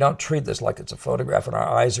blurry. We don't treat this like it's a photograph, and our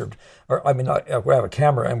eyes or I mean, we have a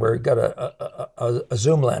camera and we've got a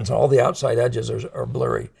zoom lens, and all the outside edges are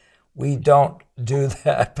blurry. We don't do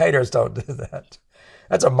that. Painters don't do that.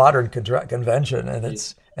 That's a modern convention, and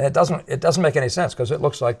it doesn't make any sense because it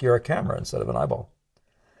looks like you're a camera instead of an eyeball.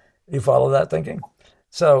 You follow that thinking?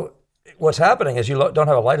 So what's happening is you don't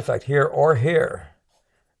have a light effect here or here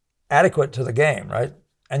adequate to the game, right?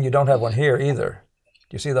 And you don't have one here either.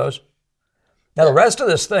 Do you see those? Now, the rest of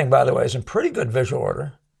this thing, by the way, is in pretty good visual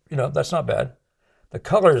order. You know, that's not bad. The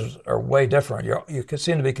colors are way different. You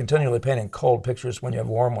seem to be continually painting cold pictures when you have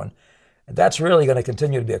warm one. And that's really going to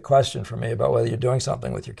continue to be a question for me about whether you're doing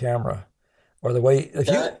something with your camera or the way,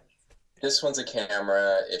 This one's a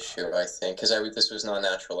camera issue, I think, because this was not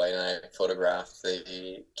natural light, and I photographed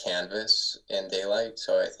the canvas in daylight,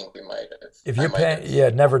 so I think we might have. If you paint, yeah,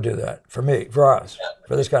 never do that. For me, for us,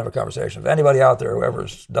 for this kind of a conversation. If anybody out there, whoever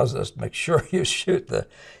does this, make sure you shoot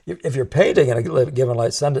if you're painting in a given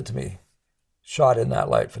light, send it to me, shot in that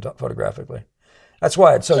light photographically. That's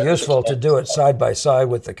why it's so useful to do it side by side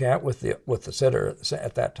with the sitter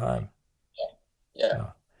at that time.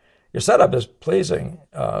 Yeah. Your setup is pleasing.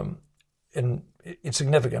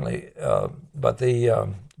 Significantly, but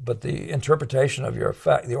the interpretation of your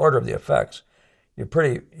effect, the order of the effects,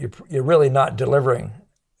 you're really not delivering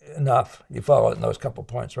enough. You follow it in those couple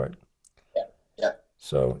points, right? Yeah.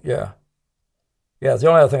 So yeah. The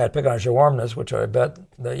only other thing I'd pick on is your warmness, which I bet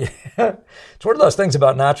that it's one of those things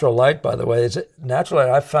about natural light. By the way, is natural light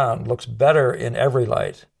I've found looks better in every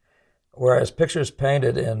light, whereas pictures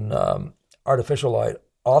painted in artificial light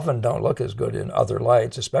often don't look as good in other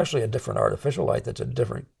lights, especially a different artificial light that's a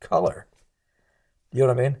different color. You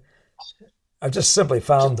know what I mean? I've just simply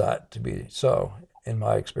found that to be so in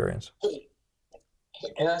my experience.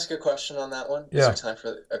 Can I ask a question on that one? Yeah. Is there time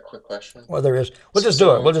for a quick question? Well, there is. We'll just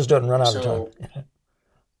do it. We'll just do it and run out of time.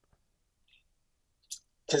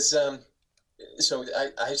 Because so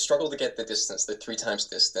I struggle to get the distance, the 3 times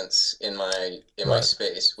distance in my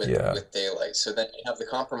space with daylight. So then you have the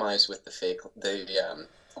compromise with the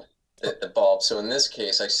bulb. So in this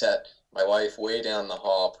case, I set my wife way down the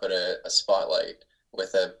hall, put a spotlight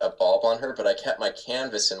with a bulb on her, but I kept my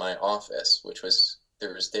canvas in my office, which was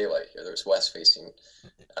there was daylight here. There was west facing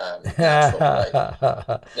natural light.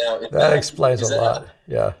 Now that explains a lot.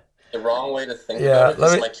 Yeah. The wrong way to think about it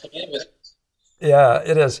is my canvas. Yeah,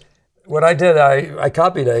 it is. What I did, I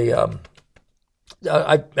copied in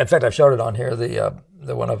fact, I've showed it on here,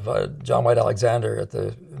 the one of John White Alexander at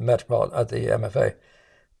the MFA,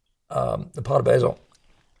 the pot of basil.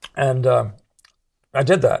 And I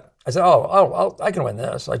did that. I said, I can win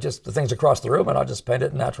this. The thing's across the room and I'll just paint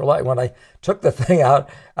it in natural light. When I took the thing out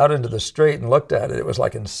into the street and looked at it, it was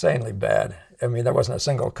like insanely bad. I mean, there wasn't a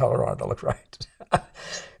single color on it that looked right.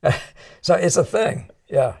 So it's a thing.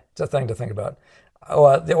 Yeah, it's a thing to think about.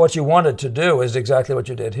 What you wanted to do is exactly what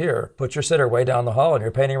you did here. Put your sitter way down the hall and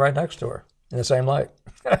you're painting right next to her in the same light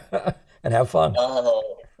and have fun.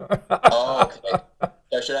 Okay.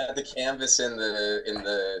 I should have the canvas in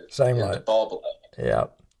the same light. The bulb light. Yeah.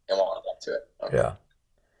 And walk up to it. Okay.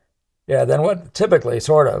 Yeah. Then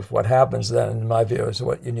what happens then, in my view, is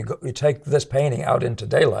you take this painting out into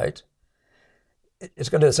daylight. It's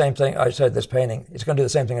going to do the same thing. I said this painting. It's going to do the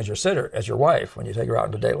same thing as your sitter, as your wife, when you take her out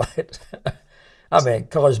into daylight. I mean,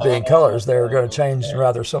 colors being colors, they're going to change in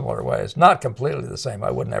rather similar ways. Not completely the same.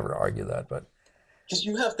 I would never argue that, but because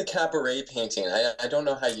you have the cabaret painting, I don't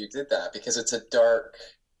know how you did that because it's a dark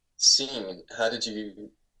scene. How did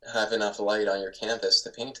you have enough light on your canvas to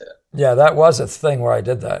paint it? Yeah, that was a thing where I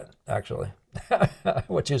did that actually.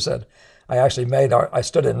 What you said. I actually I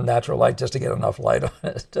stood in natural light just to get enough light on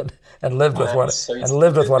it and lived with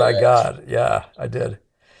what I got. Yeah, I did.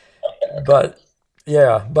 Okay.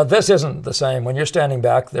 But this isn't the same. When you're standing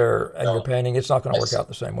back there and you're painting, it's not going to work out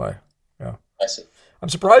the same way. Yeah. I see. I'm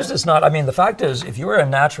surprised it's not. I mean, the fact is, if you were a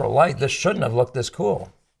natural light, this shouldn't have looked this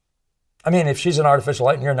cool. I mean, if she's an artificial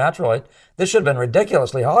light and you're a natural light, this should have been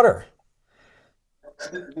ridiculously hotter.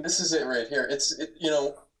 This is it right here.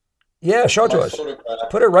 Yeah, show it My to us. photograph.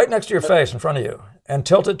 Put it right next to your But face in front of you and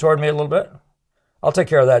tilt it toward me a little bit. I'll take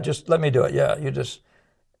care of that. Just let me do it. Yeah, you just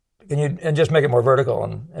can you and just make it more vertical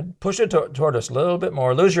and push it toward us a little bit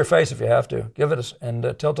more. Lose your face if you have to. Give it and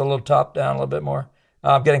tilt it a little top down a little bit more.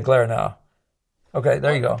 I'm getting clear now. Okay,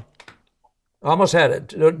 there you go. Almost had it.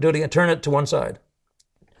 Do it again. Turn it to one side.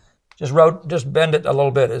 Just bend it a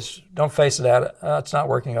little bit. Don't face it at it. It's not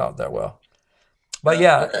working out that well. But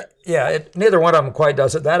yeah, okay. yeah. Neither one of them quite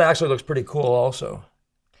does it. That actually looks pretty cool, also.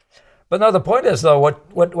 But no, the point is though,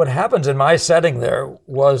 what happens in my setting there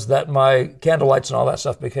was that my candle lights and all that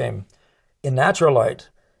stuff became in natural light.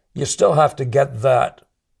 You still have to get that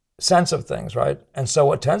sense of things, right? And so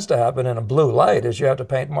what tends to happen in a blue light is you have to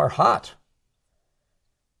paint more hot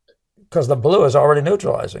because the blue is already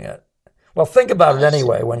neutralizing it. Well, think about it I see.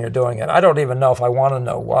 anyway when you're doing it. I don't even know if I want to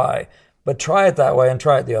know why, but try it that way and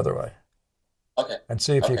try it the other way Okay. and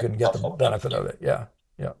see if you Okay. can get the Helpful. Thank benefit you. of it. Yeah,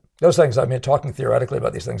 yeah. Those things, I mean, talking theoretically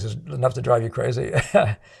about these things is enough to drive you crazy.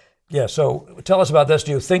 Yeah, so tell us about this.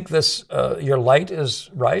 Do you think this, your light is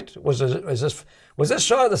right? Was this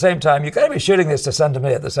shot at the same time? You got to be shooting this to send to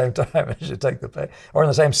me at the same time as you take the paint, or in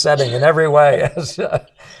the same setting in every way as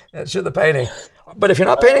shoot the painting. But if you're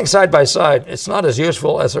not painting side by side, it's not as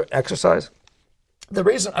useful as an exercise. The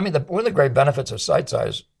reason, I mean, one of the great benefits of sight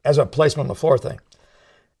size as a placement on the floor thing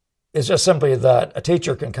is just simply that a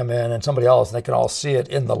teacher can come in and somebody else, and they can all see it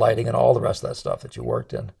in the lighting and all the rest of that stuff that you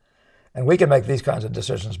worked in. And we can make these kinds of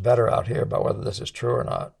decisions better out here about whether this is true or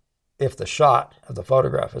not. If the shot of the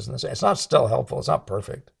photograph isn't the same, it's not still helpful. It's not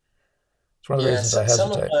perfect. It's one of the reasons I Yes,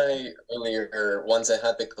 some of hesitate. my earlier ones that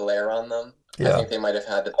had the glare on them, I Yeah, think they might have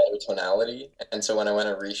had the better tonality. And so when I went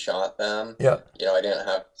and reshot them, yeah. I didn't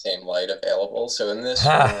have the same light available. So in this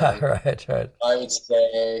one, Right, right, I would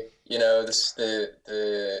say, this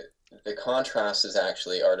the contrast is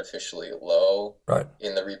actually artificially low right.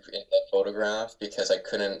 in the photograph because I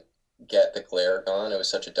couldn't get the glare gone. It was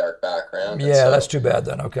such a dark background, and Yeah, that's so too bad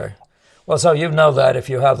then. Okay. Well, so you know that if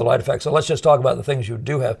you have the light effect. So let's just talk about the things you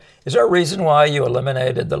do have. Is there a reason why you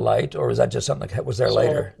eliminated the light, or is that just something that was there so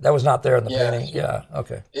later? That was not there in the yeah, painting? Yeah,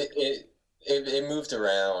 okay. it moved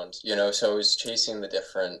around, so I was chasing the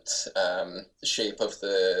different shape of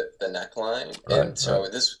the neckline, Right, and right. so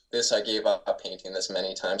this I gave up painting this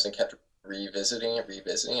many times and kept revisiting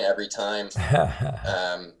it every time.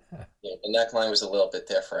 The neckline was a little bit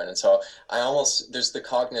different, and so there's the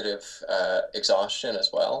cognitive exhaustion as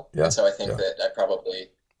well, Yeah, and so I think yeah, that I probably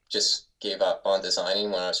just gave up on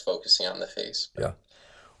designing when I was focusing on the face. But yeah.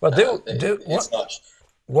 Well, it's not.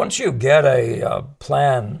 once you get a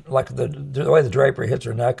plan, like the way the drapery hits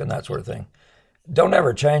her neck and that sort of thing, don't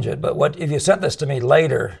ever change it. But what if you sent this to me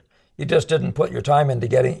later? You just didn't put your time into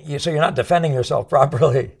getting you, so you're not defending yourself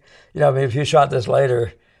properly. I mean, if you shot this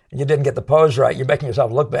later and you didn't get the pose right, you're making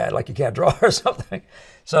yourself look bad, like you can't draw or something.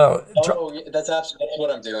 So, Oh, yeah, that's what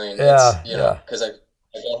I'm doing. It's yeah, yeah, because I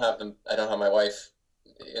don't have my wife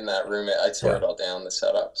in that room. I tore yeah, it all down the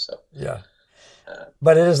setup. So yeah. uh,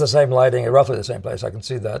 But it is the same lighting, roughly the same place. I can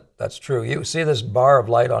see that. That's true. You see this bar of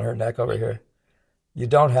light on her neck over here? You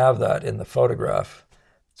don't have that in the photograph.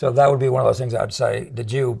 So that would be one of those things I'd say,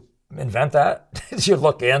 did you invent that? Did you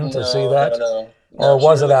look in to see no, no, that? no, Or no. She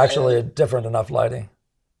was it really actually a and different enough lighting?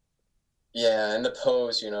 yeah, and the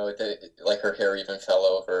pose, like her hair even fell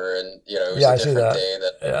over, and it was Yeah, a I see different that. day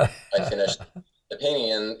that Yeah. I finished the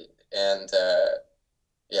painting, and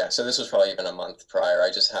yeah, so this was probably even a month prior. I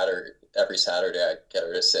just had her every Saturday. I'd get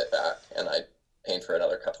her to sit back, and I'd paint for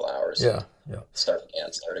another couple hours and Yeah, yeah. start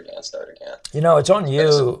again, start again, start again. It's on But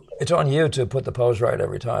it's you. It's on you to put the pose right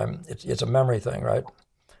every time. It's a memory thing, right?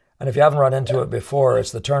 And if you haven't run into yeah, it before,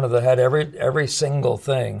 it's the turn of the head. Every single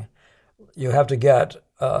thing you have to get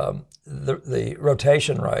the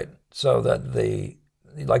rotation right so that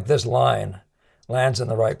like this line lands in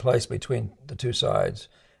the right place between the two sides.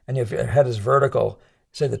 And if your head is vertical,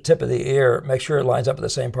 say the tip of the ear, make sure it lines up at the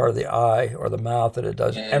same part of the eye or the mouth that it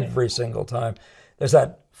does mm, every single time. There's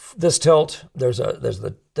this tilt,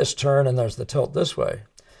 this turn, and there's the tilt this way,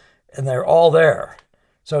 and they're all there.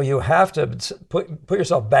 So you have to put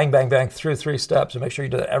yourself bang, bang, bang through 3 steps and make sure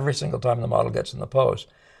you do that every single time the model gets in the pose.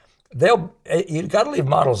 You've got to leave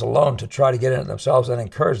models alone to try to get in it themselves and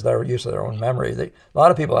encourage their use of their own memory. A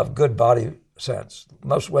lot of people have good body sense.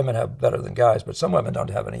 Most women have better than guys, but some women don't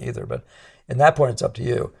have any either. But in that point, it's up to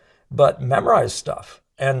you. But memorize stuff.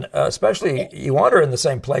 And especially, you want her in the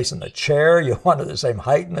same place in the chair. You want her the same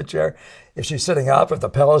height in the chair. If she's sitting up, if the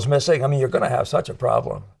pillow's missing, I mean, you're going to have such a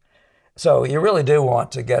problem. So you really do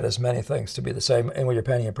want to get as many things to be the same. And when you're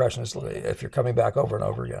painting impressionistly, if you're coming back over and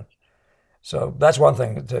over again. So that's one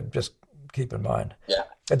thing to just keep in mind. Yeah.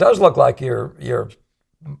 It does look like your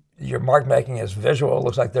mark making is visual. It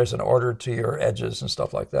looks like there's an order to your edges and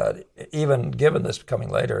stuff like that. Even given this coming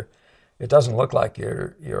later, it doesn't look like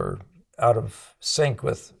you're out of sync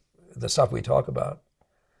with the stuff we talk about.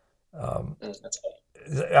 That's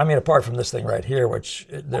I mean, apart from this thing right here, which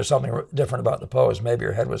there's something different about the pose. Maybe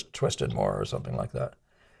your head was twisted more or something like that.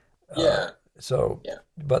 yeah. So, Yeah.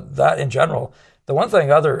 but that in general, the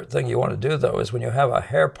other thing you want to do though is when you have a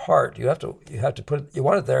hair part, you have to you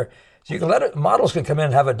want it there so you can let it. Models can come in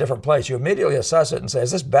and have a different place. You immediately assess it and say,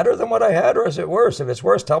 is this better than what I had or is it worse? If it's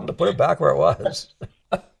worse, tell them to put it back where it was.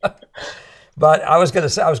 But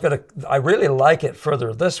I really like it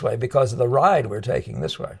further this way because of the ride we're taking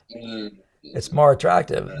this way. Mm. It's more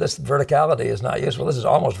attractive. This verticality is not useful. This is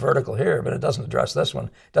almost vertical here, but it doesn't address this one.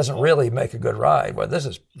 It doesn't really make a good ride. Well, this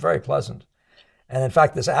is very pleasant. And in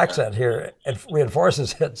fact, this accent here, it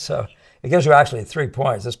reinforces it. So it gives you actually 3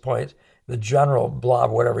 points. This point, the general blob,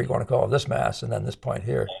 whatever you want to call it, this mass, and then this point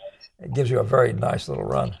here. It gives you a very nice little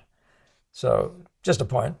run. So just a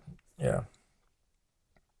point. Yeah.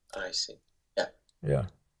 I see. Yeah. Yeah.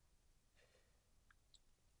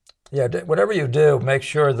 Yeah, whatever you do, make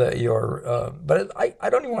sure that you're. But I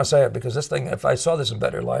don't even want to say it because this thing. If I saw this in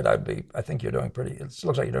better light, I think you're doing pretty. It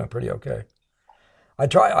looks like you're doing pretty okay. I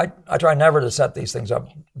try never to set these things up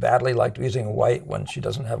badly, like using white when she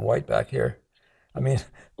doesn't have white back here. I mean,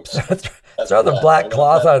 throw the black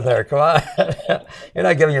cloth on there. Come on, you're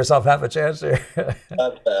not giving yourself half a chance here.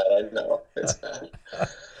 Not bad. I know it's bad.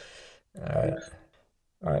 All right.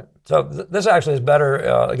 All right. So this actually is better.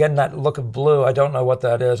 Again, that look of blue, I don't know what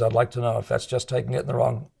that is. I'd like to know if that's just taking it in the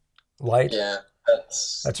wrong light. Yeah,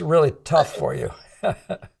 That's really tough for you.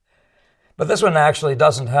 But this one actually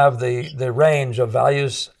doesn't have the range of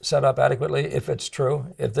values set up adequately, if it's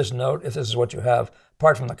true. If this is what you have,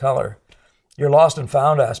 apart from the color. Your lost and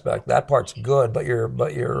found aspect, that part's good, but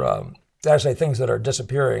I say things that are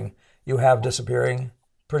disappearing, you have disappearing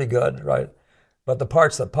pretty good, right? But the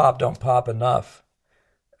parts that pop don't pop enough.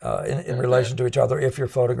 In relation to each other if your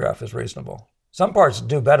photograph is reasonable. Some parts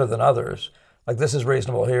do better than others. Like this is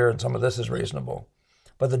reasonable here and some of this is reasonable.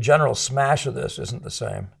 But the general smash of this isn't the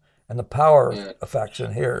same. And the power effects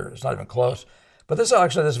in here is not even close. But this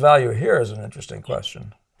value here is an interesting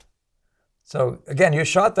question. So again, you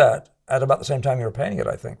shot that at about the same time you were painting it,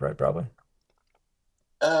 I think, right? Probably.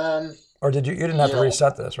 Or you didn't have to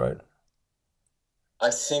reset this, right? I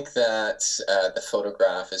think that the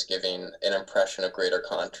photograph is giving an impression of greater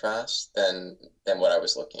contrast than what I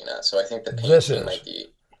was looking at. So I think the painting might be.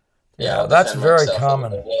 Yeah, that's very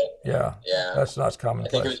common. Yeah, that's not common. I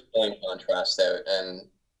think it was pulling contrast out, and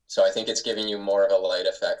so I think it's giving you more of a light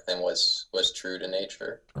effect than was true to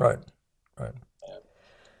nature. Right.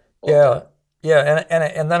 Yeah,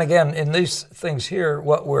 and then again, in these things here,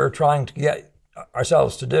 what we're trying to get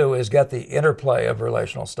ourselves to do is get the interplay of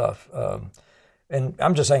relational stuff. And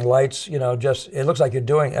I'm just saying lights, it looks like you're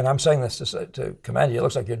doing, and I'm saying this to commend you, it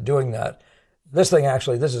looks like you're doing that. This thing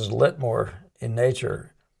actually, this is lit more in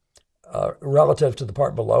nature relative to the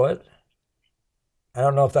part below it. I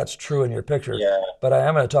don't know if that's true in your picture, but I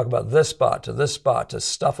am going to talk about this spot to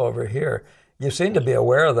stuff over here. You seem to be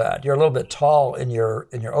aware of that. You're a little bit tall in your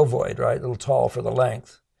ovoid, right? A little tall for the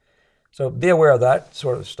length. So be aware of that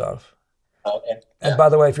sort of stuff. Okay. And by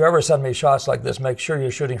the way, if you ever send me shots like this, make sure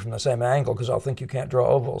you're shooting from the same angle because I'll think you can't draw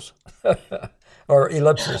ovals or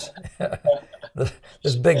ellipses.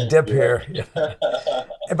 This big dip here.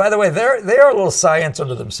 And by the way, they are a little science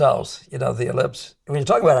unto themselves, the ellipse. When you're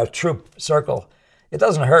talking about a true circle, it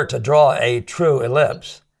doesn't hurt to draw a true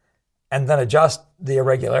ellipse and then adjust the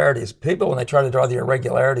irregularities. People, when they try to draw the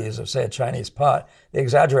irregularities of, say, a Chinese pot, they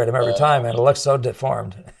exaggerate them every time and it looks so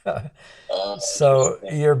deformed. So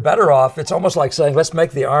you're better off. It's almost like saying, let's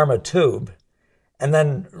make the arm a tube and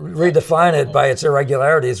then redefine it by its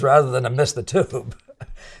irregularities rather than to miss the tube.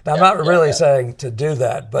 Now, I'm not really saying to do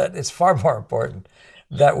that, but it's far more important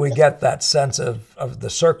that we get that sense of the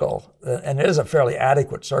circle, and it is a fairly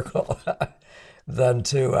adequate circle, than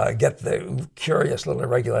to get the curious little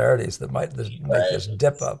irregularities that might make this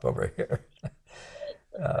dip up over here.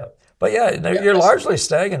 But you're largely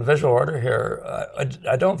staying in visual order here.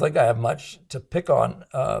 I don't think I have much to pick on.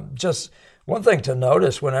 Just one thing to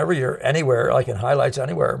notice whenever you're anywhere, like in highlights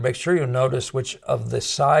anywhere, make sure you notice which of the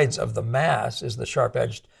sides of the mass is the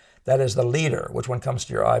sharp-edged, that is the leader, which one comes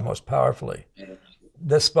to your eye most powerfully.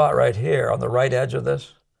 this spot right here on the right edge of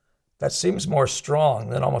this, that seems more strong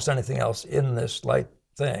than almost anything else in this light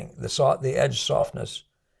thing. The edge softness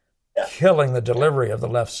Yeah. killing the delivery of the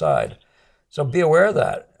left side. So be aware of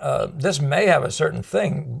that. This may have a certain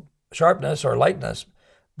thing, sharpness or lightness,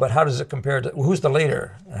 but how does it compare to, who's the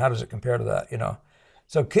leader? And how does it compare to that, you know?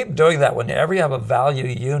 So keep doing that. Whenever you have a value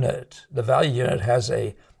unit, the value unit has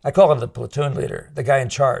I call it the platoon leader, the guy in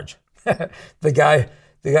charge. the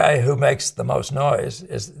guy who makes the most noise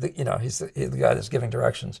is, he's the guy that's giving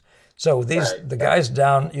directions. So the guys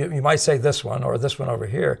down, you might say this one or this one over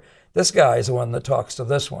here. This guy is the one that talks to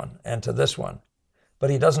this one and to this one, but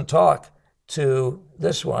he doesn't talk to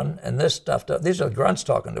this one and this stuff. These are grunts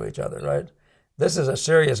talking to each other, right? This is a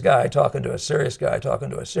serious guy talking to a serious guy talking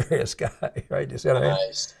to a serious guy, right? You see what I mean?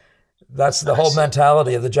 Nice. That's the whole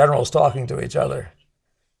mentality of the generals talking to each other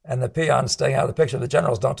and the peons staying out of the picture. The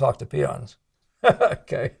generals don't talk to peons.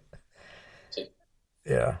 Okay.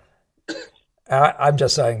 Yeah. I'm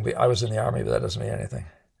just saying I was in the army, but that doesn't mean anything.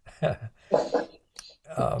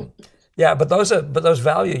 Yeah, but those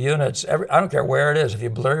value units. I don't care where it is. If you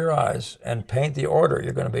blur your eyes and paint the order,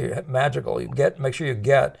 you're going to be magical. Make sure you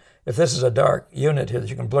get. If this is a dark unit here that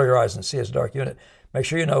you can blur your eyes and see as a dark unit, make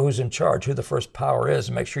sure you know who's in charge, who the first power is,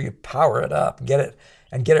 and make sure you power it up, get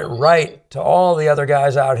it right to all the other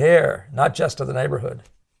guys out here, not just to the neighborhood.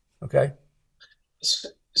 Okay.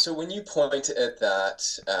 So when you point at that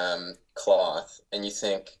cloth and you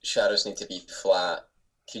think shadows need to be flat,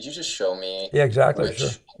 could you just show me Yeah, exactly. which Sure.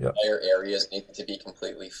 Yeah. entire areas need to be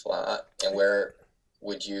completely flat and where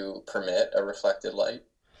would you permit a reflected light?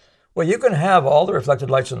 Well, you can have all the reflected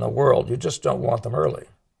lights in the world. You just don't want them early.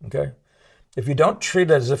 Okay. If you don't treat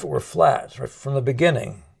it as if it were flat right from the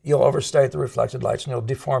beginning, you'll overstate the reflected lights and you'll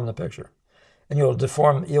deform the picture, and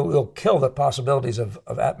you'll kill the possibilities of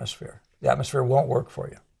atmosphere. The atmosphere won't work for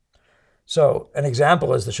you. So an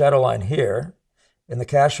example is the shadow line here, and the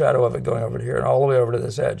cast shadow of it going over to here and all the way over to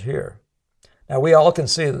this edge here. Now we all can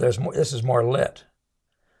see that this is more lit.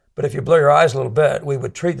 But if you blur your eyes a little bit, we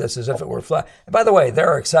would treat this as if it were flat. And by the way, there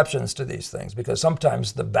are exceptions to these things because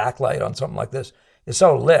sometimes the backlight on something like this is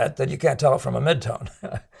so lit that you can't tell it from a midtone.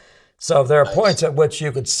 So there are points at which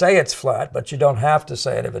you could say it's flat, but you don't have to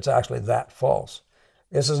say it if it's actually that false.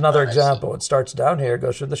 This is another example. It starts down here,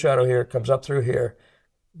 goes through the shadow here, comes up through here.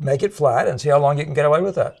 Make it flat and see how long you can get away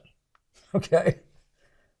with that. Okay?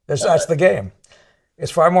 That's the game.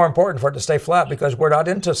 It's far more important for it to stay flat because we're not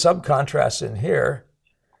into sub-contrasts in here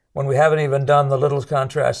when we haven't even done the little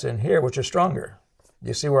contrasts in here, which are stronger. Do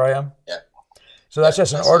you see where I am? Yeah. So that's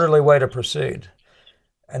just an orderly way to proceed.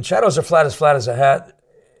 And shadows are flat as a hat.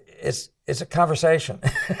 It's a conversation.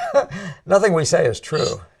 Nothing we say is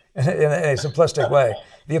true in a simplistic way.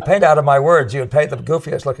 If you paint out of my words, you would paint the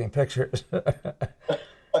goofiest looking pictures.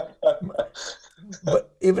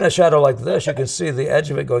 But even a shadow like this, you can see the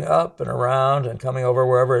edge of it going up and around and coming over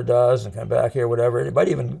wherever it does and come back here, whatever. It might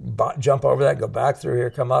even jump over that, go back through here,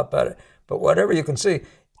 come up at it. But whatever you can see,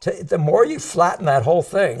 the more you flatten that whole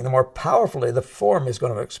thing, the more powerfully the form is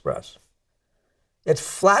going to express. It's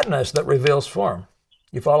flatness that reveals form.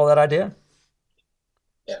 You follow that idea?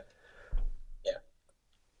 Yeah. Yeah.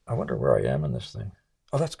 I wonder where I am in this thing.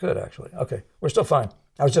 Oh, that's good, actually. Okay, we're still fine.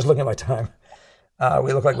 I was just looking at my time.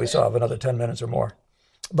 We look like we still have another 10 minutes or more.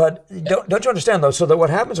 But don't you understand, though? So that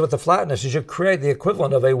what happens with the flatness is you create the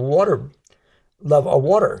equivalent of a water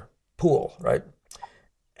pool, right?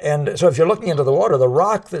 And so if you're looking into the water, the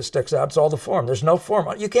rock that sticks out is all the form. There's no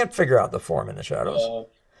form. You can't figure out the form in the shadows.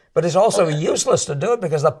 But it's also useless to do it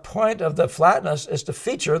because the point of the flatness is to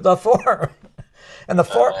feature the form. And the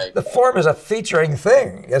form is a featuring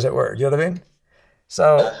thing, as it were. Do you know what I mean?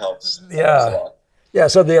 So That helps. That helps a yeah. lot. Yeah,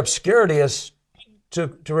 so the obscurity is to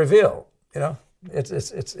reveal, you know? It's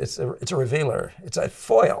a revealer. It's a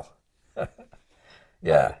foil.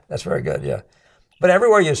 Yeah, that's very good, yeah. But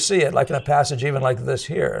everywhere you see it, like in a passage even like this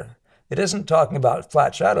here, it isn't talking about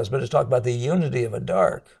flat shadows, but it's talking about the unity of a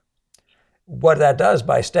dark. What that does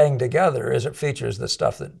by staying together is it features the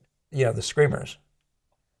stuff that, the screamers.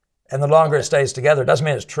 And the longer it stays together, it doesn't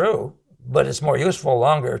mean it's true, but it's more useful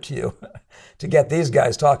longer to you to get these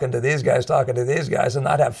guys talking to these guys talking to these guys and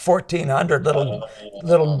not have 1,400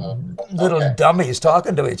 little dummies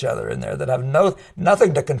talking to each other in there that have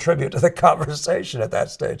nothing to contribute to the conversation at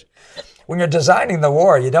that stage. When you're designing the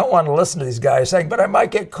war, you don't want to listen to these guys saying, but I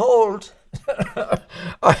might get cold. How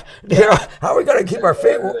are we going to keep our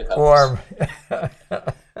feet warm?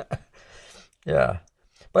 Yeah.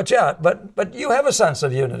 But you have a sense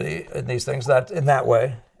of unity in these things in that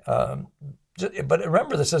way. But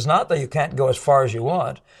remember, this is not that you can't go as far as you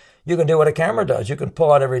want. You can do what a camera does. You can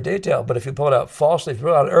pull out every detail, but if you pull it out falsely, if you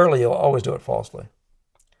pull it out early, you'll always do it falsely.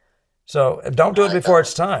 So don't do it I before got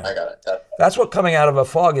it's it. time. I got it. That's what coming out of a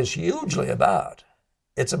fog is hugely about.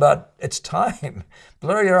 It's time.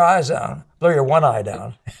 Blur your eyes down, blur your one eye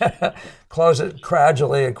down, close it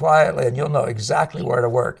gradually and quietly, and you'll know exactly where to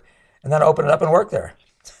work. And then open it up and work there.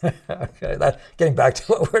 Okay, that getting back to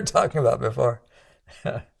what we were talking about before.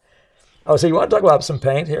 Oh, so you want to talk about some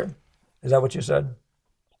paint here? Is that what you said?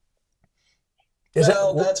 Is it?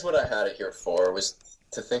 Well, that's what I had it here for, was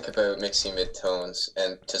to think about mixing midtones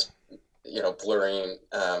and just, blurring,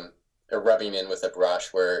 or rubbing in with a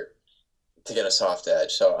brush where to get a soft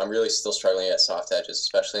edge. So I'm really still struggling at soft edges,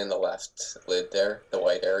 especially in the left lid there, the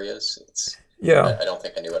white areas. Yeah. I don't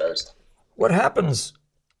think I knew what I was. What happens?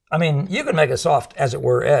 I mean, you can make a soft, as it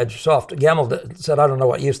were, edge. Soft. Gamble said, I don't know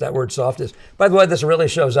what use that word soft is. By the way, this really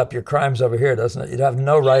shows up your crimes over here, doesn't it? You'd have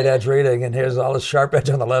no right edge reading, and here's all this sharp edge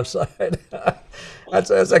on the left side. That's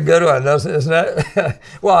a good one, isn't it?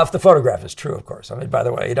 Well, if the photograph is true, of course. I mean, by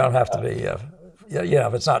the way, you don't have to be,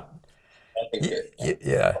 if it's not, I think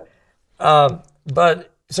yeah.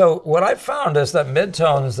 But so what I've found is that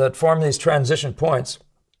midtones that form these transition points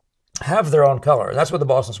have their own color. And that's what the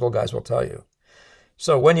Boston School guys will tell you.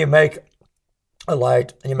 So when you make a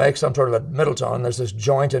light and you make some sort of a middle tone, there's this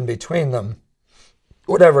joint in between them,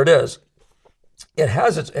 whatever it is, it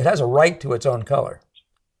has a right to its own color.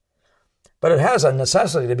 But it has a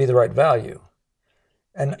necessity to be the right value.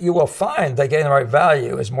 And you will find that getting the right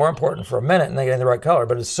value is more important for a minute than getting the right color.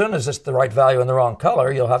 But as soon as it's the right value and the wrong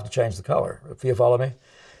color, you'll have to change the color, if you follow me.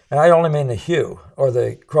 And I only mean the hue or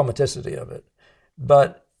the chromaticity of it.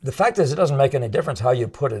 But the fact is, it doesn't make any difference how you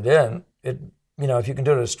put it in. If you can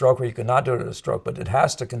do it at a stroke or you cannot do it at a stroke, but it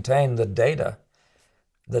has to contain the data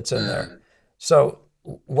that's in there. So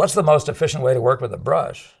what's the most efficient way to work with a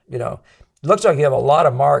brush? It looks like you have a lot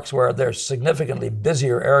of marks where there's significantly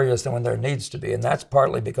busier areas than when there needs to be. And that's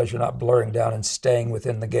partly because you're not blurring down and staying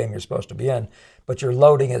within the game you're supposed to be in, but your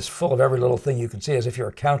loading is full of every little thing you can see as if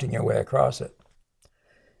you're counting your way across it.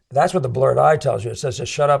 That's what the blurred eye tells you. It says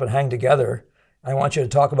just shut up and hang together. I want you to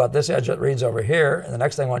talk about this edge that reads over here. And the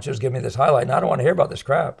next thing I want you to do is give me this highlight. And I don't want to hear about this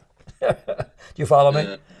crap. Do you follow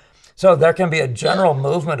me? So there can be a general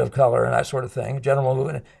movement of color and that sort of thing. General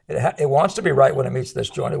movement. It wants to be right when it meets this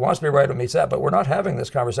joint. It wants to be right when it meets that. But we're not having this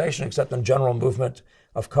conversation except in general movement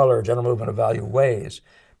of color, general movement of value ways.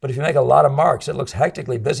 But if you make a lot of marks, it looks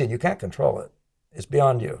hectically busy and you can't control it. It's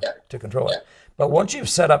beyond you to control it. But once you've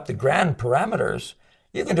set up the grand parameters,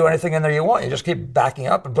 you can do anything in there you want. You just keep backing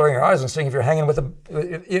up and blurring your eyes and seeing if you're hanging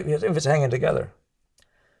if it's hanging together.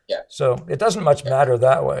 Yeah. So it doesn't much matter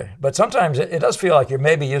that way. But sometimes it does feel like you're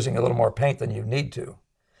maybe using a little more paint than you need to,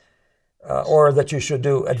 or that you should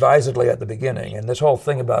do advisedly at the beginning. And this whole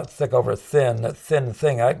thing about thick over thin, that thin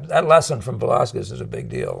thing, that lesson from Velasquez is a big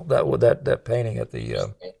deal. That painting at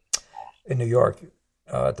the in New York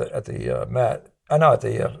at the Met, at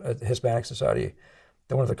the Hispanic Society,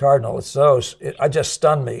 the one of the Cardinal. It just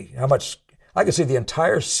stunned me how much I could see the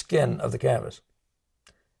entire skin of the canvas.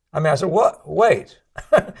 I mean, I said, what? Wait.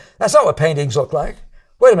 That's not what paintings look like.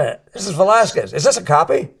 Wait a minute. This is Velasquez. Is this a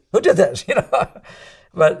copy? Who did this?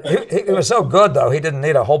 But he was so good, though. He didn't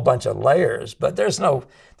need a whole bunch of layers. But there's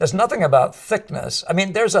nothing about thickness. I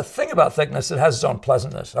mean, there's a thing about thickness that has its own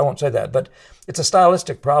pleasantness. I won't say that, but it's a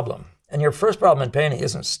stylistic problem. And your first problem in painting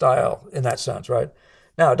isn't style in that sense, right?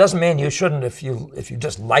 Now, it doesn't mean you shouldn't if you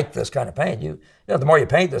just like this kind of paint. The more you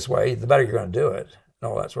paint this way, the better you're going to do it. And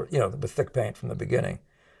all that sort of, with thick paint from the beginning.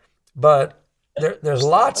 But there's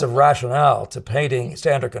lots of rationale to painting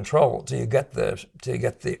standard control till you get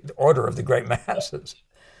the order of the great masses.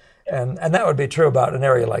 And that would be true about an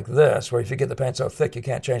area like this, where if you get the paint so thick you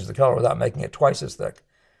can't change the color without making it twice as thick.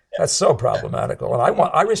 That's so problematical. And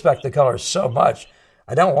I respect the color so much,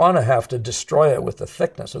 I don't want to have to destroy it with the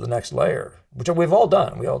thickness of the next layer, which we've all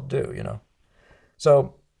done. We all do,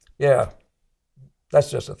 So, yeah, that's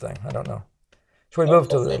just a thing. I don't know. Should we move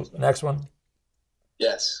to the next one?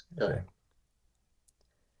 Yes. Go ahead.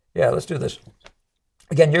 Yeah, let's do this.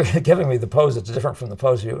 Again, you're giving me the pose that's different from the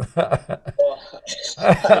pose you. Well,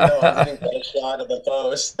 I know, I'm getting quite a shot of the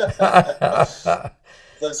pose.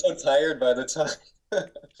 I'm so tired by the time.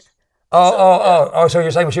 So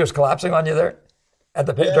you're saying she was collapsing on you there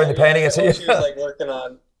during the painting? She was like working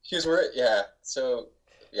on. So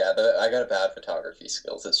I got a bad photography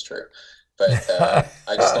skills. It's true, but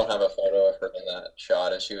I just don't have a photo of her in that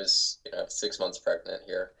shot, and she was 6 months pregnant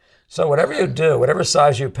here. So whatever you do, whatever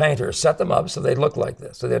size you paint her, set them up so they look like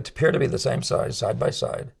this. So they appear to be the same size, side by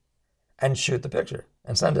side, and shoot the picture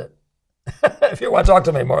and send it. If you want to talk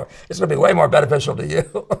to me more, it's going to be way more beneficial to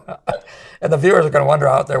you. And the viewers are going to wonder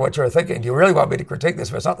out there what you're thinking. Do you really want me to critique this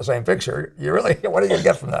if it's not the same picture? You really, what are you going to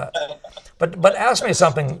get from that? But ask me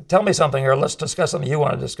something, tell me something, or let's discuss something you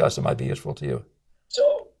want to discuss that might be useful to you.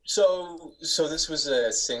 So this was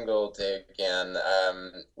a single day again,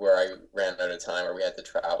 where I ran out of time, or we had to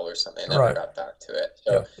travel or something. I never Right. got back to it.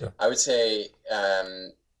 Yeah. So Yeah. I would say,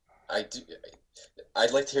 I do.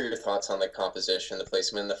 I'd like to hear your thoughts on the composition, the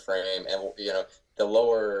placement in the frame, and the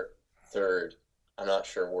lower third. I'm not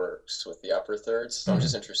sure works with the upper third, so I'm Mhm.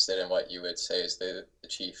 just interested in what you would say is the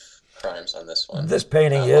chief crimes on this one. This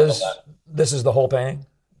painting On the is, left, this is the whole painting?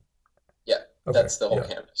 yeah, Okay. that's the whole Yeah.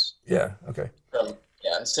 canvas. Yeah. Okay. From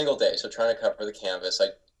Yeah, a single day. So trying to cover the canvas, I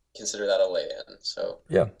consider that a lay-in. So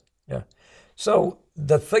Yeah. Yeah. So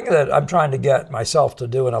the thing that I'm trying to get myself to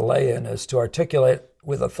do in a lay-in is to articulate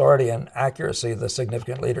with authority and accuracy the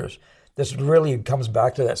significant leaders. This really comes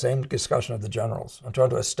back to that same discussion of the generals. I'm trying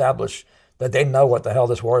to establish that they know what the hell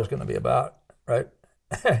this war is going to be about, right?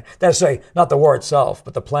 That's say not the war itself,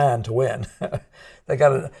 but the plan to win. They got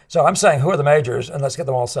to. So I'm saying, who are the majors, and let's get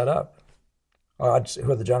them all set up. Or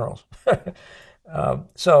who are the generals?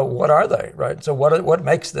 So what are they, right? So what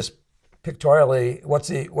makes this pictorially? What's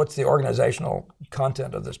the organizational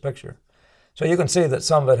content of this picture? So you can see that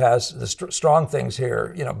some of it has the strong things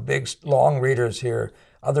here, big long readers here,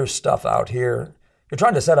 other stuff out here. You're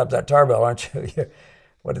trying to set up that tarbell, aren't you?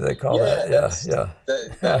 What do they call yeah, that? that's Yeah,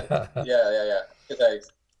 that. Yeah.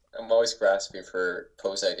 Because I'm always grasping for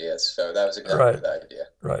pose ideas, so that was exactly right, the idea.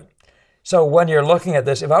 right. So when you're looking at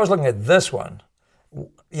this, if I was looking at this one,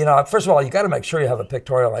 first of all, you got to make sure you have a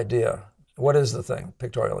pictorial idea. What is the thing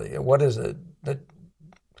pictorially? What is it that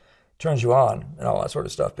turns you on and all that sort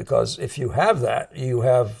of stuff? Because if you have that, you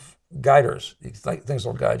have guiders. Things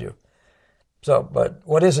will guide you. So, but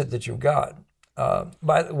what is it that you've got?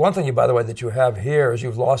 One thing, by the way, that you have here is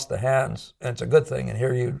you've lost the hands, and it's a good thing. And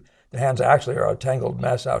here the hands actually are a tangled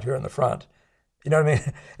mess out here in the front. You know what I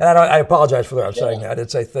mean? And I apologize for that. I'm saying that.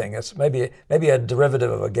 It's a thing. It's maybe a derivative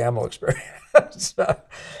of a gamble experience. but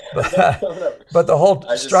the whole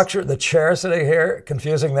structure, the chair sitting here,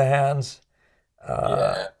 confusing the hands.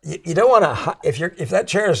 You don't want to, if that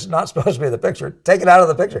chair is not supposed to be in the picture, take it out of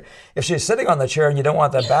the picture. If she's sitting on the chair and you don't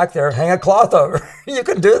want that back there, hang a cloth over. You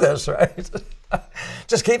can do this, right?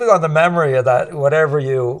 Just keeping on the memory of that, whatever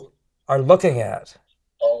you are looking at.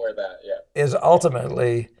 I'll wear that. Yeah. Is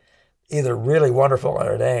ultimately either really wonderful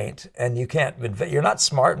or it ain't, and you're not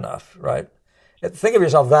smart enough, right? Think of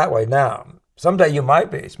yourself that way now. Someday you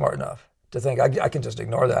might be smart enough to think, I can just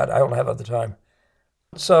ignore that. I don't have the time.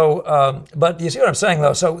 So, but you see what I'm saying,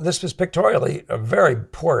 though? So this is pictorially a very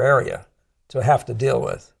poor area to have to deal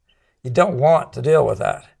with. You don't want to deal with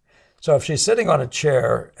that. So if she's sitting on a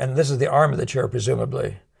chair, and this is the arm of the chair,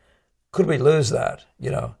 presumably, could we lose that,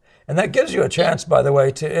 And that gives you a chance, by the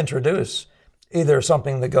way, to introduce either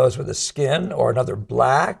something that goes with the skin or another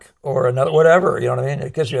black or another whatever, you know what I mean?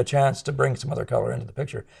 It gives you a chance to bring some other color into the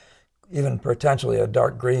picture, even potentially a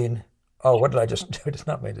dark green. Oh, what did I just do? It's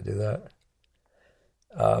not made to do that.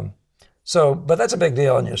 But that's a big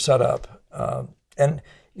deal in your setup. And,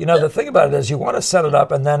 the thing about it is you want to set it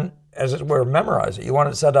up and then, as it were, memorize it. You want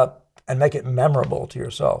to set up and make it memorable to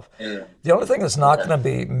yourself. The only thing that's not going to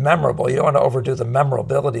be memorable, you don't want to overdo the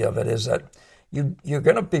memorability of it, is that you're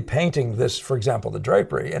going to be painting this, for example, the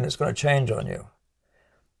drapery, and it's going to change on you.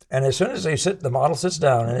 And as soon as the model sits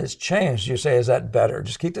down and it's changed, you say, is that better?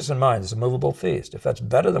 Just keep this in mind. It's a movable feast. If that's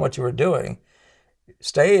better than what you were doing,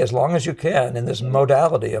 stay as long as you can in this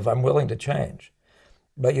modality of I'm willing to change.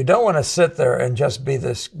 But you don't want to sit there and just be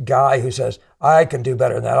this guy who says, I can do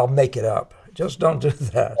better than that. I'll make it up. Just don't do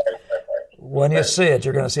that. When you see it,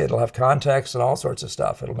 you're going to see it'll have context and all sorts of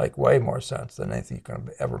stuff. It'll make way more sense than anything you can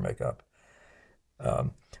ever make up.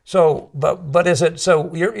 But is it,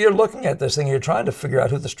 so you're looking at this thing, you're trying to figure out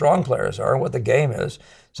who the strong players are and what the game is.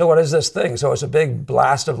 So what is this thing? So it's a big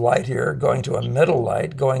blast of light here going to a middle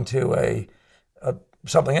light, going to a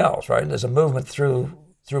something else, right? There's a movement through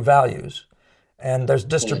values. And there's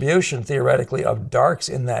distribution, theoretically, of darks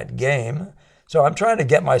in that game. So I'm trying to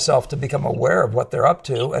get myself to become aware of what they're up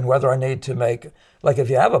to and whether I need to make, like if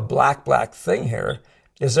you have a black thing here,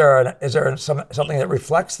 is there something that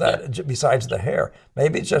reflects that besides the hair?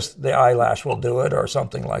 Maybe it's just the eyelash will do it or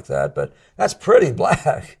something like that, but that's pretty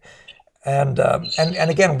black. And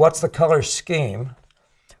again, what's the color scheme?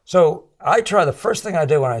 So the first thing I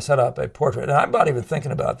do when I set up a portrait, and I'm not even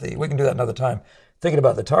thinking about we can do that another time, thinking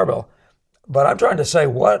about the tarbell, but I'm trying to say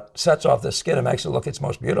what sets off the skin and makes it look its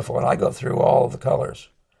most beautiful, and I go through all of the colors.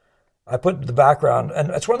 I put the background, and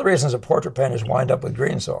it's one of the reasons that portrait painters wind up with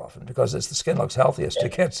green so often, because the skin looks healthiest.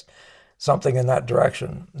 It gets something in that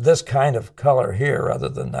direction. This kind of color here rather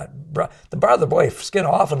than that brown. By the way, skin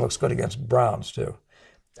often looks good against browns too,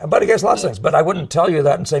 but against lots of things. But I wouldn't tell you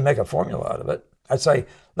that and say make a formula out of it. I'd say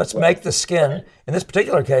let's make the skin, in this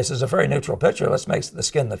particular case, is a very neutral picture. Let's make the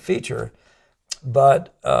skin the feature.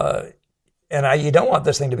 But you don't want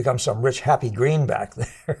this thing to become some rich, happy green back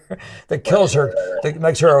there that kills her, that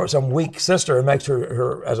makes her some weak sister and makes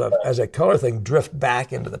her as a color thing drift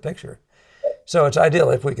back into the picture. So it's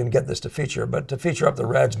ideal if we can get this to feature, but to feature up the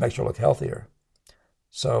reds makes her look healthier.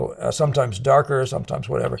 So sometimes darker, sometimes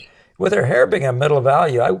whatever. With her hair being a middle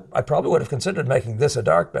value, I probably would have considered making this a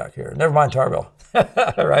dark back here. Never mind Tarbell,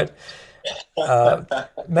 right?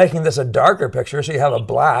 Making this a darker picture so you have a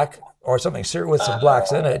black or something with some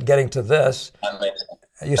blacks in it, getting to this.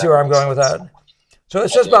 You see where I'm going with that? So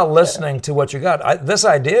it's just about listening to what you got. This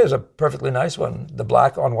idea is a perfectly nice one. The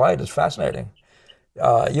black on white is fascinating.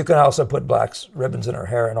 You can also put black ribbons in her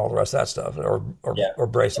hair and all the rest of that stuff, or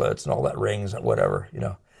bracelets and all that, rings, whatever, you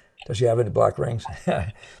know. Does she have any black rings?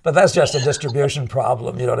 But that's just a distribution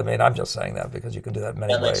problem, you know what I mean? I'm just saying that because you can do that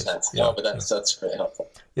many ways. That makes sense. Yeah, no, but that's very helpful.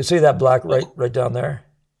 You see that black right down there?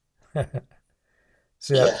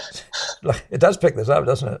 See that? Yeah. It does pick this up,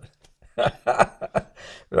 doesn't it?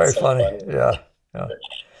 Very funny. Yeah.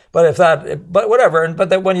 But whatever. But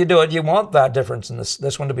then when you do it, you want that difference in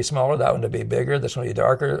this one to be smaller, that one to be bigger, this one to be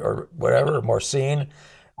darker, or whatever, or more seen.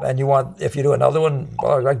 And you want, if you do another one,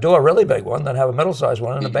 well, like do a really big one, then have a middle-sized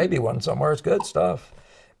one and a baby one somewhere. It's good stuff.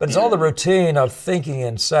 But it's all the routine of thinking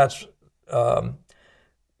in sets.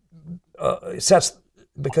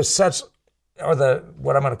 Because sets are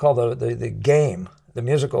what I'm going to call the game, the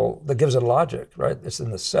musical that gives it logic, right? It's in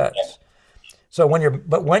the sets. So when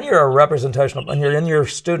you're a representational, when you're in your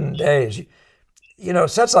student days, you know,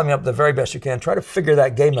 set something up the very best you can. Try to figure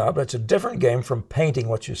that game out, but it's a different game from painting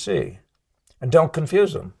what you see. And don't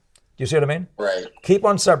confuse them. Do you see what I mean? Right. Keep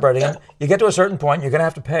on separating them. You get to a certain point, you're going to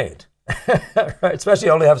have to paint. Right? Especially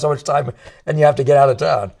you only have so much time and you have to get out of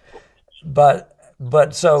town. But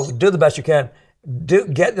so do the best you can.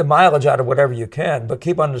 Get the mileage out of whatever you can, but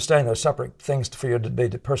keep understanding those separate things for you to be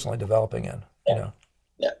personally developing in. You know.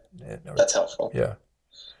 Yeah. That's helpful. Yeah.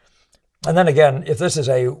 And then again, if this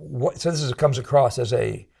comes across as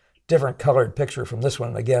a different colored picture from this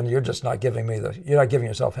one, again, you're just not giving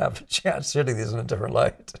yourself half a chance shooting these in a different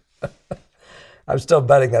light. I'm still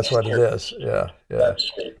betting that's what it is. Yeah.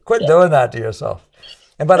 Quit doing that to yourself.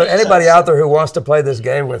 And by the way, anybody out there who wants to play this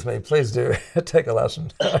game with me, please do take a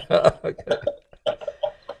lesson. Okay.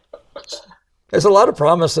 There's a lot of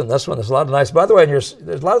promise in this one. There's a lot of nice. By the way, there's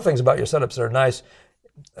a lot of things about your setups that are nice.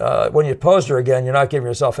 When you pose her again, you're not giving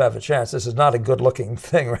yourself half a chance. This is not a good-looking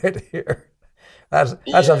thing right here.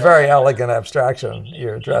 That's a very elegant abstraction,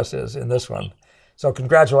 your dress is in this one. So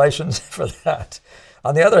congratulations for that.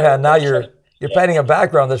 On the other hand, now you're painting a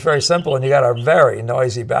background that's very simple, and you got a very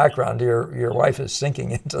noisy background. Your wife is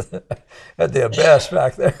sinking into the abyss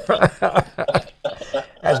back there.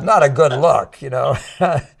 That's not a good look, you know.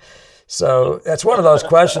 So that's one of those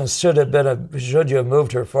questions. Should you have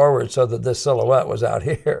moved her forward so that this silhouette was out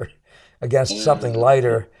here against something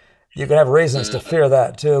lighter? You can have reasons to fear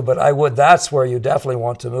that too, but that's where you definitely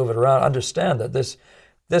want to move it around. Understand that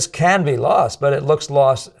this can be lost, but it looks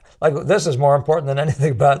lost. Like this is more important than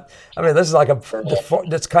anything. But I mean, this is like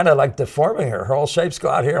it's kind of like deforming her. Her whole shapes go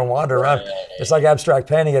out here and wander around. It's like abstract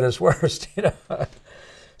painting at its worst, you know.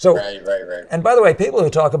 So, right. And by the way, people who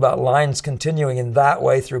talk about lines continuing in that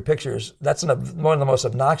way through pictures, that's one of the most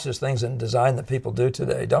obnoxious things in design that people do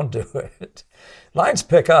today. Don't do it. Lines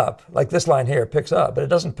pick up, like this line here picks up, but it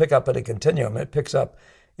doesn't pick up at a continuum. It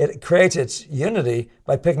creates its unity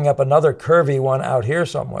by picking up another curvy one out here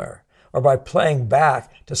somewhere, or by playing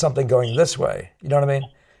back to something going this way. You know what I mean?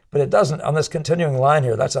 But it doesn't, on this continuing line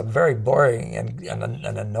here, that's a very boring and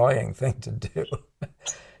annoying thing to do.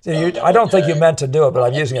 I don't think you meant to do it, but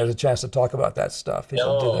I'm using it as a chance to talk about that stuff.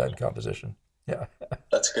 People do that in composition. Yeah.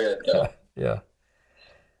 That's good. Yeah.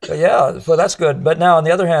 So that's good. But now on the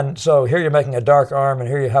other hand, so here you're making a dark arm and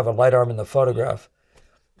here you have a light arm in the photograph.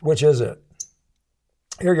 Which is it?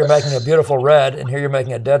 Here you're making a beautiful red and here you're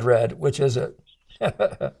making a dead red. Which is it?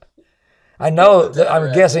 I know that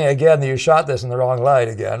I'm guessing again that you shot this in the wrong light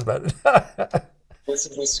again, but this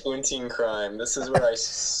is the squinting crime. This is where I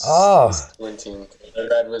squinting. The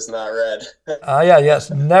red was not red. Yes.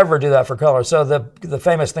 Never do that for color. So the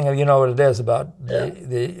famous thing, you know what it is about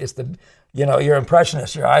you're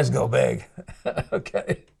impressionist, your eyes go big.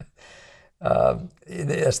 Okay.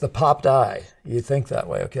 It's the popped eye. You think that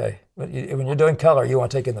way, okay? When you're doing color, you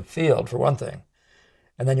want to take in the field for one thing.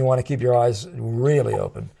 And then you want to keep your eyes really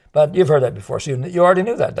open. But you've heard that before, so you already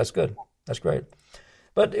knew that. That's good. That's great.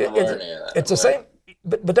 But I'm learning that. it's the same.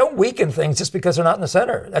 But don't weaken things just because they're not in the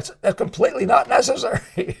center. That's completely not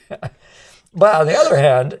necessary. But on the other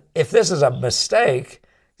hand, if this is a mistake,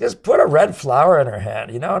 just put a red flower in her hand,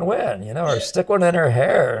 and win, or stick one in her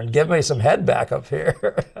hair and give me some head back up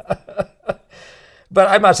here. But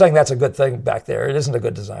I'm not saying that's a good thing back there. It isn't a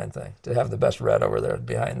good design thing to have the best red over there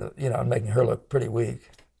behind and making her look pretty weak.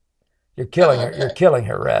 You're killing her. You're killing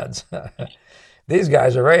her reds. These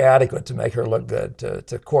guys are very adequate to make her look good,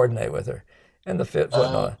 to coordinate with her, and the foot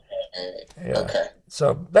and all. Yeah. Okay.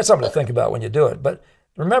 So that's something to think about when you do it. But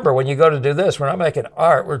remember, when you go to do this, we're not making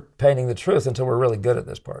art. We're painting the truth until we're really good at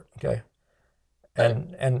this part. Okay.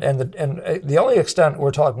 And the only extent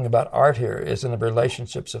we're talking about art here is in the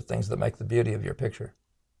relationships of things that make the beauty of your picture.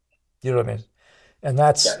 You know what I mean? And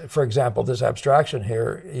that's, for example, this abstraction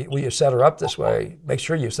here. When you set her up this way, make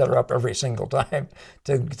sure you set her up every single time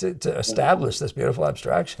to establish this beautiful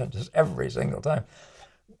abstraction, just every single time.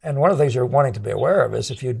 And one of the things you're wanting to be aware of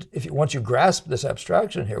is if you once you grasp this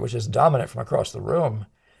abstraction here, which is dominant from across the room,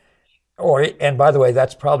 and by the way,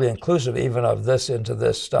 that's probably inclusive even of this into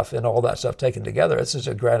this stuff and all that stuff taken together. This is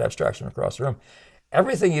a grand abstraction across the room.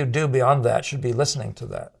 Everything you do beyond that should be listening to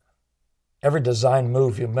that. Every design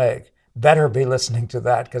move you make better be listening to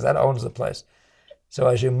that, because that owns the place. So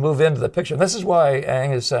as you move into the picture, and this is why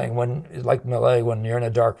Ang is saying, like Millet, when you're in a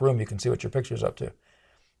dark room, you can see what your picture's up to.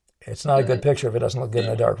 It's not a good picture if it doesn't look good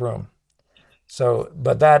in a dark room. So,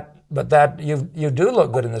 but that you do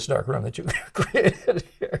look good in this dark room that you created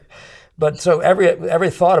here. But so every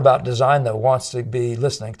thought about design, though, wants to be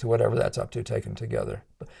listening to whatever that's up to, taken together.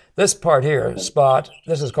 This part here,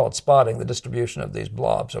 this is called spotting, the distribution of these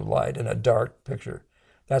blobs of light in a dark picture.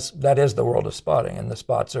 That is the world of spotting, and the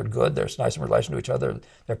spots are good. They're nice in relation to each other.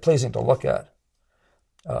 They're pleasing to look at.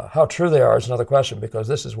 How true they are is another question, because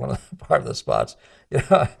this is one of the part of the spots.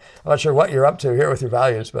 I'm not sure what you're up to here with your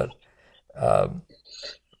values, but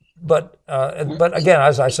again,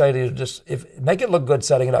 as I say to you, just make it look good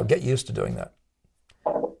setting it up. Get used to doing that.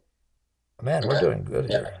 Man, we're doing good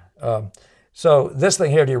here. So this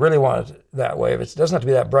thing here, do you really want it that way? If it doesn't have to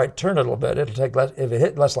be that bright, turn it a little bit. It'll take less.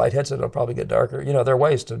 If less light hits it, it'll probably get darker. There are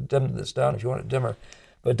ways to dim this down if you want it dimmer,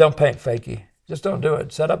 but don't paint fakey. Just don't do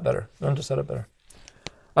it. Set up better. Learn to set up better.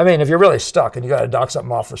 I mean, if you're really stuck and you got to dock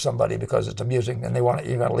something off for somebody because it's amusing and you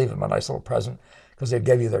got to leave them a nice little present because they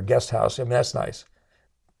gave you their guest house. I mean, that's nice.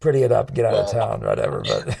 Pretty it up, get out of town, whatever.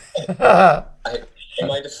 But in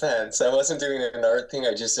my defense, I wasn't doing an art thing.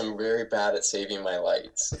 I just am very bad at saving my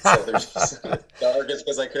lights. So there's just dark is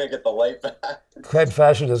because I couldn't get the light back. Good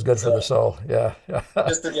fashion is good for the soul. Yeah.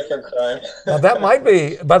 Just a different crime. Now that might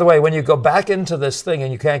be, by the way, when you go back into this thing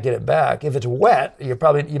and you can't get it back, if it's wet,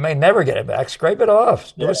 you may never get it back. Scrape it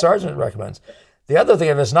off. Do what Sargent recommends. The other thing,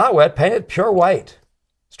 if it's not wet, paint it pure white,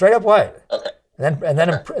 straight up white. Okay. And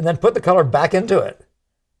then put the color back into it,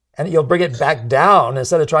 and you'll bring it back down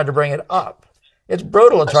instead of trying to bring it up. It's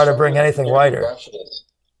brutal to try to bring anything whiter. Brushes.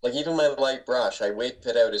 Like even my light brush, I wipe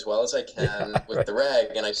it out as well as I can with the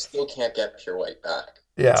rag, and I still can't get pure white back.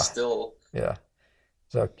 Yeah. It's still. Yeah.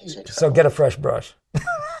 So get a fresh brush.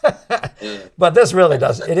 But this really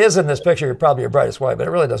does. It is in this picture probably your brightest white, but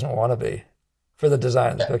it really doesn't want to be for the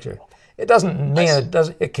design of the picture. It doesn't mean it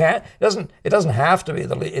doesn't. It can't. It doesn't have to be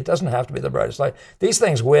it doesn't have to be the brightest light. These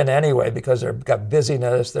things win anyway because they've got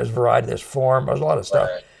busyness. There's variety. There's form. There's a lot of stuff.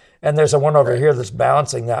 Right. And there's a one over here that's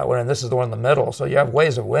balancing that one, and this is the one in the middle. So you have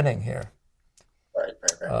ways of winning here. Right.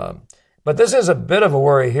 But this is a bit of a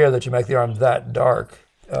worry here that you make the arm that dark.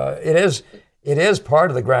 It is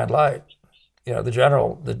part of the grand light. The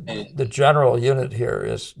general unit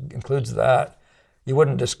here includes that. You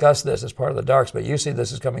wouldn't discuss this as part of the darks, but you see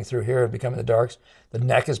this is coming through here and becoming the darks. The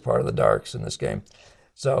neck is part of the darks in this game.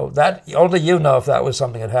 So that only you know if that was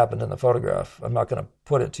something that happened in the photograph. I'm not going to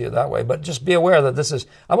put it to you that way, but just be aware that this is,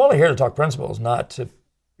 I'm only here to talk principles, not to,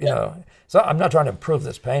 so I'm not trying to improve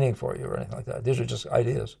this painting for you or anything like that. These are just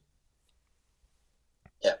ideas.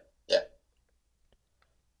 Yeah.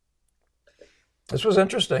 This was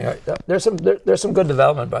interesting. There's some good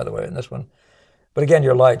development, by the way, in this one. But again,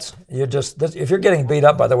 your lights, if you're getting beat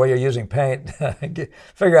up by the way you're using paint,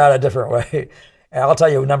 figure out a different way. And I'll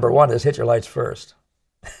tell you, number one is hit your lights first.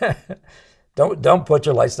 Don't put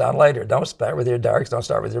your lights down later. Don't start with your darks. Don't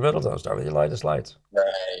start with your middles. Don't start with your lightest lights.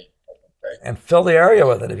 Right. And fill the area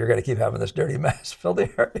with it if you're going to keep having this dirty mess. Fill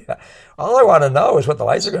the area. All I want to know is what the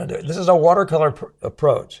lights are going to do. This is a watercolor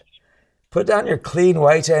approach. Put down your clean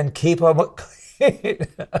whites and keep them clean.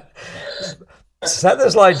 Set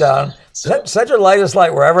this light down. Set your lightest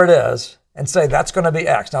light wherever it is and say that's going to be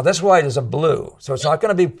X. Now this white is a blue, so it's not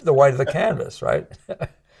going to be the white of the canvas, right?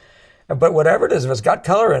 But whatever it is, if it's got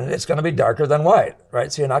color in it, it's going to be darker than white,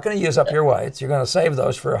 right? So you're not going to use up your whites. You're going to save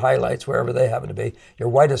those for highlights, wherever they happen to be, your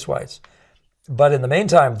whitest whites. But in the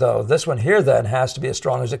meantime, though, this one here then has to be as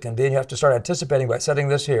strong as it can be. And you have to start anticipating by setting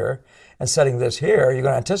this here and setting this here. You're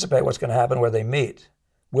going to anticipate what's going to happen where they meet.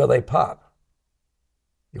 Will they pop?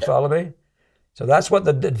 You follow me? So that's what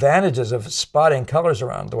the advantages of spotting colors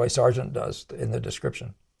around, the way Sargent does in the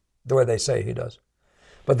description, the way they say he does.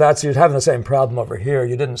 But that's, you're having the same problem over here.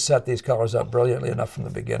 You didn't set these colors up brilliantly enough from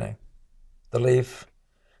the beginning. The leaf,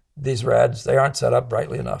 these reds, they aren't set up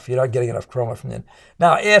brightly enough. You're not getting enough chroma from the end.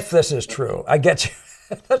 Now, if this is true, I get you.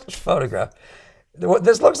 That's photograph.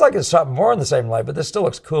 This looks like it's something more in the same light, but this still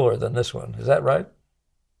looks cooler than this one. Is that right?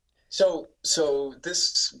 So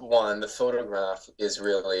this one, the photograph is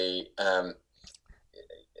really,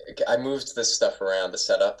 I moved this stuff around, the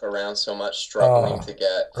setup around so much, struggling to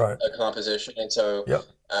get a composition. And so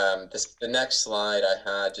the next slide I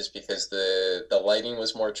had, just because the lighting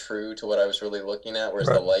was more true to what I was really looking at, whereas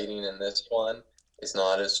the lighting in this one is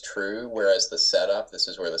not as true, whereas the setup, this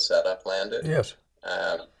is where the setup landed. Yes.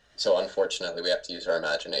 So unfortunately, we have to use our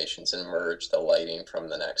imaginations and merge the lighting from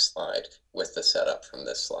the next slide with the setup from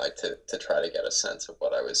this slide to try to get a sense of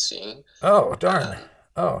what I was seeing. Oh, darn.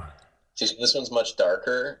 This one's much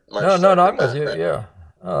darker. No, I'm with you. Yeah.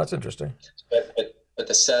 Oh, that's interesting. But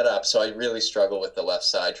the setup, so I really struggle with the left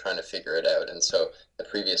side trying to figure it out. And so the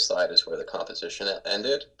previous slide is where the composition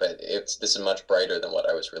ended, but this is much brighter than what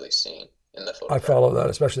I was really seeing in the photo. I follow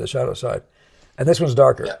that, especially the shadow side. And this one's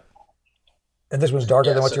darker. Yeah. And this one's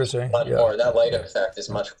darker than what you're seeing? More. That light effect is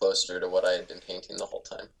much closer to what I had been painting the whole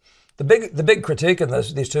time. The big critique in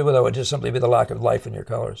these two, though, would just simply be the lack of life in your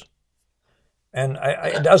colors. And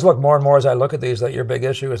it does look more and more as I look at these that your big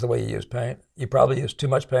issue is the way you use paint. You probably use too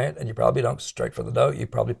much paint, and you probably don't straight for the note. You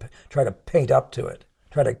probably try to paint up to it,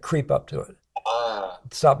 try to creep up to it.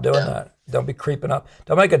 Stop doing that. Don't be creeping up.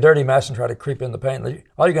 Don't make a dirty mess and try to creep in the paint.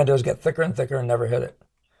 All you're going to do is get thicker and thicker and never hit it.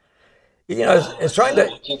 You know, it's trying to...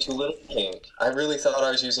 Using too little paint. I really thought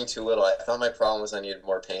I was using too little. I thought my problem was I needed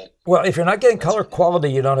more paint. Well, if you're not getting color quality,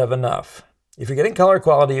 you don't have enough. If you're getting color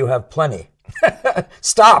quality, you have plenty.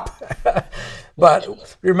 Stop.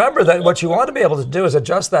 But remember that what you want to be able to do is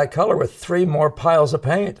adjust that color with 3 more piles of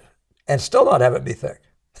paint and still not have it be thick.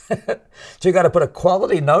 So you got to put a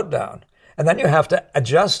quality note down, and then you have to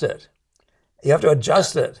adjust it. You have to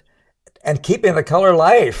adjust it and keeping the color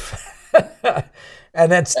life. And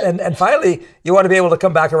then, and finally, you want to be able to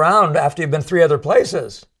come back around after you've been 3 other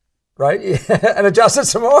places, right? And adjust it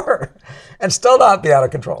some more and still not be out of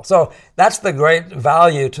control. So that's the great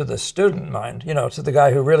value to the student mind, you know, to the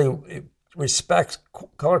guy who really respects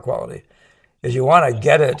color quality, is you want to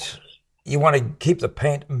get it, you want to keep the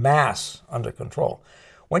paint mass under control.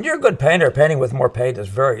 When you're a good painter, painting with more paint is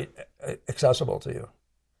very accessible to you.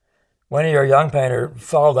 When you're a young painter,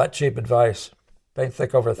 follow that cheap advice. Paint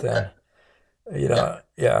thick over thin. You know,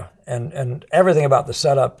 and everything about the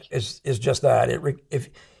setup is just that. If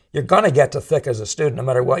you're going to get to thick as a student, no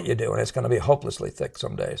matter what you do, and it's going to be hopelessly thick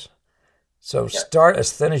some days. So start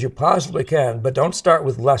as thin as you possibly can, but don't start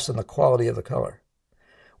with less than the quality of the color.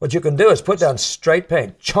 What you can do is put down straight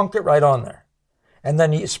paint, chunk it right on there, and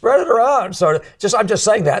then you spread it around. So I'm just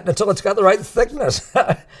saying that until it's got the right thickness.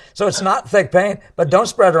 So it's not thick paint, but don't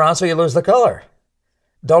spread it around so you lose the color.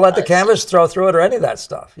 Don't let the canvas throw through it or any of that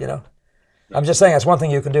stuff, you know. I'm just saying that's one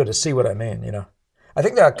thing you can do to see what I mean, you know. I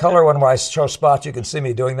think that color one where I show spots, you can see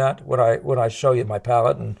me doing that when I show you my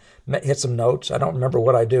palette and hit some notes. I don't remember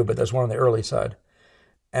what I do, but there's one on the early side.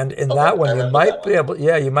 And in that one, you might be able,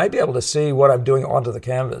 you might be able to see what I'm doing onto the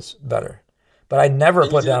canvas better. But I never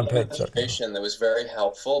put down paint. Demonstration that was very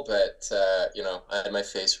helpful, but you know, I had my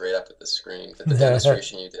face right up at the screen. But the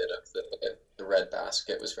demonstration you did of the red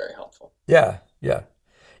basket was very helpful. Yeah.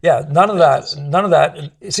 None of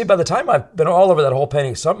that. See, by the time I've been all over that whole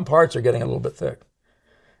painting, some parts are getting a little bit thick.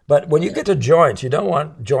 But when you get to joints, you don't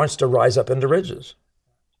want joints to rise up into ridges.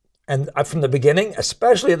 And from the beginning,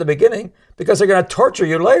 especially at the beginning, because they're going to torture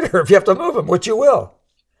you later if you have to move them, which you will.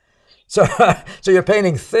 So you're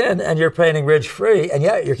painting thin and you're painting ridge-free, and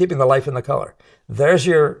you're keeping the life in the color. There's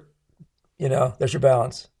your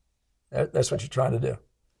balance. That's what you're trying to do.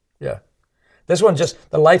 Yeah. This one,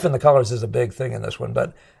 just the life in the colors is a big thing in this one.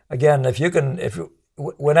 But again,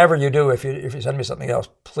 whenever you do, if you send me something else,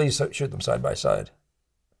 please shoot them side by side.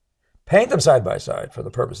 Paint them side by side for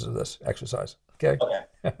the purposes of this exercise. Okay.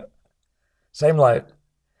 Same light.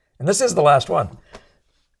 And this is the last one.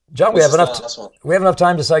 John, we have enough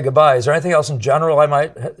time to say goodbye. Is there anything else in general I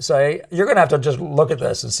might say? You're going to have to just look at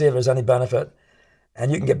this and see if there's any benefit,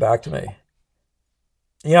 and you can get back to me.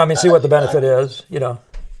 You know, I mean, see what the benefit is, you know.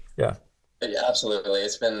 Yeah. Yeah, absolutely.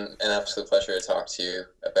 It's been an absolute pleasure to talk to you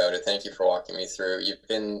about it. Thank you for walking me through. You've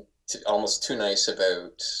been almost too nice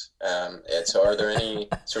about it. So, are there any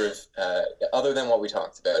sort of, other than what we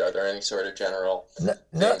talked about, are there any sort of general No,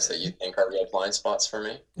 no, things that you think are real blind spots for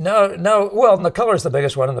me? no. Well, the color is the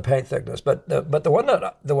biggest one, and the paint thickness. But the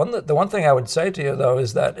one thing I would say to you though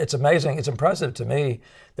is that it's amazing, it's impressive to me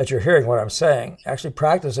that you're hearing what I'm saying, actually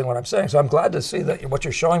practicing what I'm saying. So I'm glad to see that what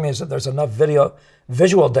you're showing me is that there's enough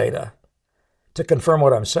visual data to confirm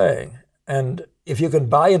what I'm saying. And if you can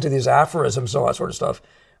buy into these aphorisms and all that sort of stuff,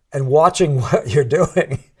 and watching what you're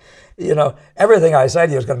doing, everything I say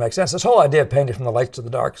to you is going to make sense. This whole idea of painting from the lights to the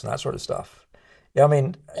darks and that sort of stuff. Yeah, I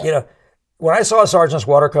mean, Yeah. when I saw Sargent's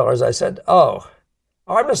watercolors, I said, I'm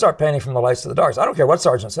going to start painting from the lights to the darks. I don't care what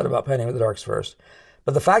Sargent said about painting with the darks first.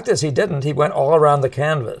 But the fact is, he didn't. He went all around the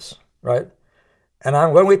canvas, right?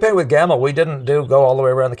 And when we paint with Gamma, we didn't go all the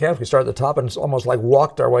way around the canvas. We started at the top and almost like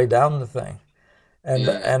walked our way down the thing.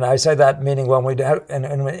 And I say that meaning when we had, and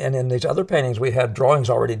in these other paintings we had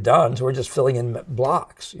drawings already done, so we're just filling in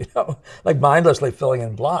blocks, like mindlessly filling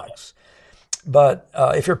in blocks. But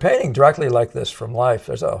if you're painting directly like this from life,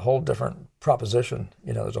 there's a whole different proposition.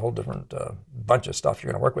 There's a whole different bunch of stuff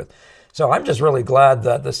you're going to work with. So I'm just really glad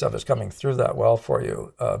that this stuff is coming through that well for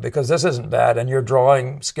you, because this isn't bad, and your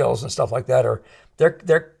drawing skills and stuff like that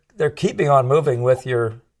they're keeping on moving with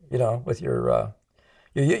your with your.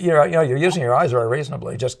 You're using your eyes very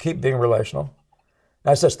reasonably. Just keep being relational.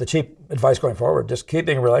 That's just the cheap advice going forward. Just keep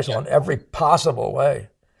being relational in every possible way.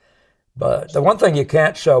 But the one thing you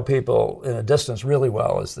can't show people in a distance really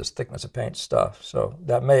well is this thickness of paint stuff. So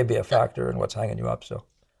that may be a factor in what's hanging you up. So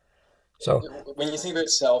When you think about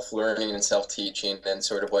self-learning and self-teaching and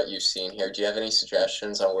sort of what you've seen here, do you have any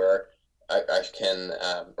suggestions on where I can,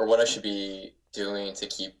 or what I should be doing to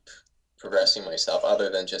keep progressing myself other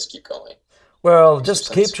than just keep going? well, Makes just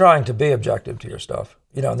keep sense. trying to be objective to your stuff.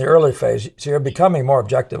 In the early phase, so you're becoming more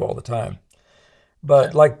objective all the time.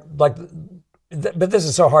 But Okay. but this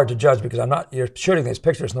is so hard to judge because you're shooting these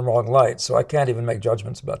pictures in the wrong light, so I can't even make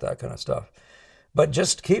judgments about that kind of stuff. But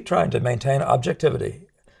just keep trying to maintain objectivity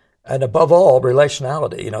and above all,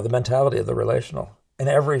 relationality, the mentality of the relational in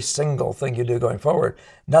every single thing you do going forward.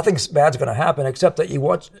 Nothing bad's going to happen except that you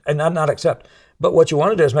watch, and not accept, but what you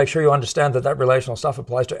want to do is make sure you understand that relational stuff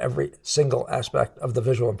applies to every single aspect of the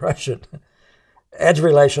visual impression. Edge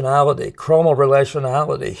relationality, chromal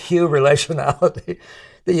relationality, hue relationality,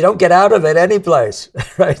 that you don't get out of it any place,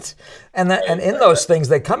 right? And Right, in right, those right. things,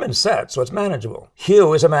 they come in sets, so it's manageable.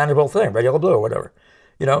 Hue is a manageable thing, red, yellow, blue, or whatever.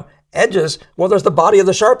 You know, Edges, well, there's the body of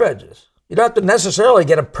the sharp edges. You don't have to necessarily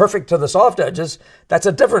get them perfect to the soft edges. That's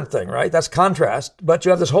a different thing, right? That's contrast. But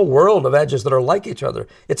you have this whole world of edges that are like each other.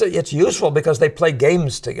 It's useful because they play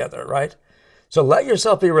games together, right? So let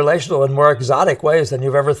yourself be relational in more exotic ways than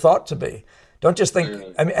you've ever thought to be. Don't just think,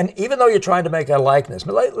 Mm, I mean, and even though you're trying to make a likeness,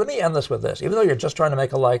 but let me end this with this. Even though you're just trying to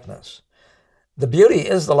make a likeness, the beauty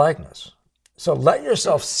is the likeness. So let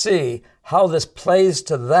yourself see how this plays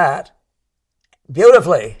to that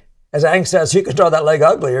beautifully. As Ang says, you can draw that leg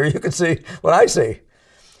ugly, or you can see what I see.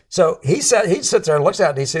 So he sits there and looks at it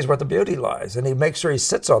and he sees where the beauty lies. And he makes sure he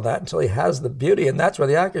sits on that until he has the beauty. And that's where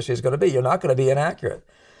the accuracy is going to be. You're not going to be inaccurate.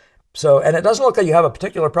 So, and it doesn't look like you have a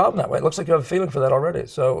particular problem that way. It looks like you have a feeling for that already.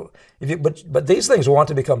 So, but these things want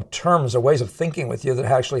to become terms or ways of thinking with you that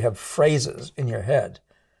actually have phrases in your head.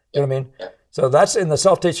 You yeah, know what I mean? yeah. So that's in the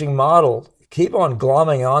self-teaching model. Keep on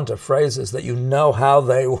glomming onto phrases that you know how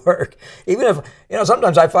they work. Even if,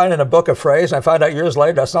 sometimes I find in a book a phrase and I find out years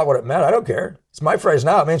later that's not what it meant. I don't care. It's my phrase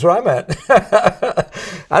now. It means what I meant.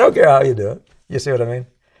 I don't care how you do it. You see what I mean?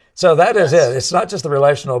 So that is it. Yes. It's not just the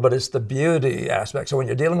relational, but it's the beauty aspect. So when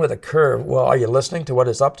you're dealing with a curve, well, are you listening to what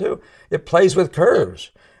it's up to? It plays with Yeah.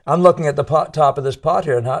 curves. I'm looking at the top of this pot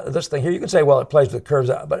here, and this thing here, you can say, well, it plays with curves,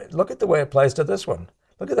 but look at the way it plays to this one.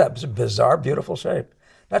 Look at that bizarre, beautiful shape.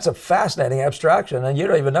 That's a fascinating abstraction, and you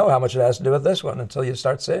don't even know how much it has to do with this one until you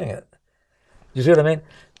start seeing it. You see what I mean?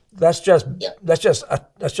 That's just Yeah. that's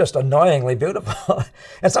just annoyingly beautiful.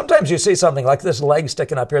 And sometimes you see something like this leg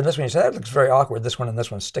sticking up here, and this one you say that looks very awkward. This one and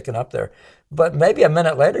this one sticking up there, but maybe a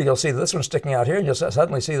minute later you'll see this one sticking out here, and you'll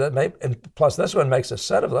suddenly see that maybe, and plus this one makes a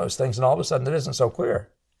set of those things, and all of a sudden it isn't so queer.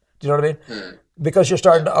 Do you know what I mean? Hmm. Because you're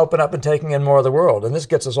starting Yeah. to open up and taking in more of the world, and this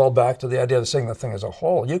gets us all back to the idea of seeing the thing as a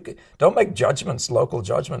whole. Don't make judgments, local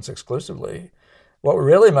judgments exclusively. What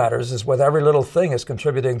really matters is whether every little thing is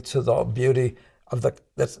contributing to the beauty of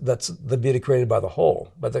that's the beauty created by the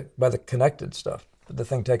whole, by the connected stuff, the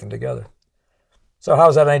thing taken together. So how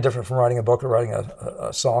is that any different from writing a book or writing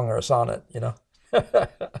a song or a sonnet?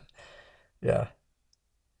 Yeah,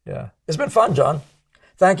 yeah. It's been fun, John.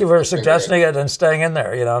 thank you for It's been great. suggesting it and staying in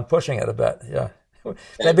there, and pushing it a bit. Yeah. Thank,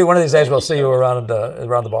 Maybe one of these days thank we'll you see so you much.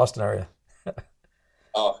 around the Boston area.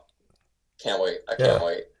 Oh, can't wait. I Yeah. can't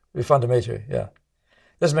wait. It'd be fun to meet you. Yeah.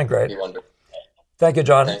 This has been great. Be wonderful. Thank you,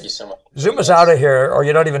 John. Thank you so much for Zoom doing us out this. of here, or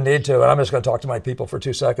you don't even need to. And I'm just going to talk to my people for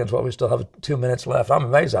 2 seconds while we still have 2 minutes left. I'm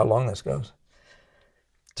amazed how long this goes.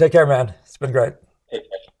 Take care, man. It's been great. Take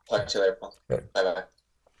care. Talk to you later, Paul. Good. Bye bye.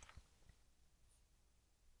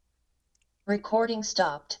 Recording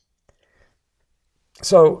stopped.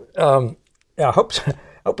 So, yeah, hope, I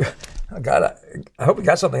hope we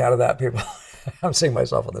got something out of that, people. I'm seeing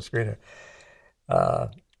myself on the screen here.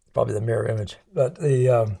 Probably the mirror image. But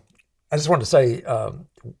I just wanted to say,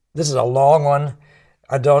 this is a long one.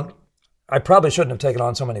 I probably shouldn't have taken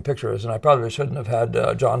on so many pictures, and I probably shouldn't have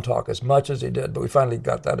had John talk as much as he did, but we finally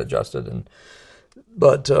got that adjusted.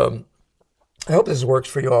 But I hope this works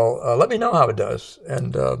for you all. Let me know how it does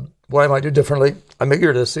and what I might do differently. I'm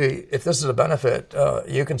eager to see if this is a benefit.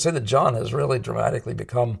 You can see that John has really dramatically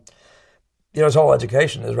become, his whole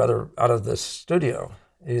education is rather out of this studio,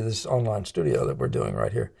 this online studio that we're doing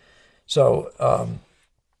right here. So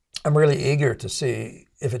I'm really eager to see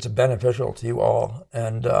if it's beneficial to you all,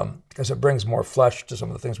 and because it brings more flesh to some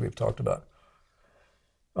of the things we've talked about.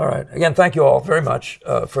 All right. Again, thank you all very much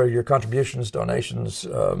for your contributions, donations,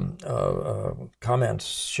 comments,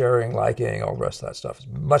 sharing, liking, all the rest of that stuff. It's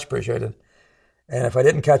much appreciated. And if I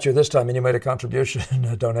didn't catch you this time and you made a contribution,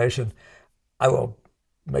 a donation, I will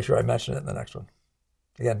make sure I mention it in the next one.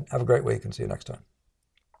 Again, have a great week and see you next time.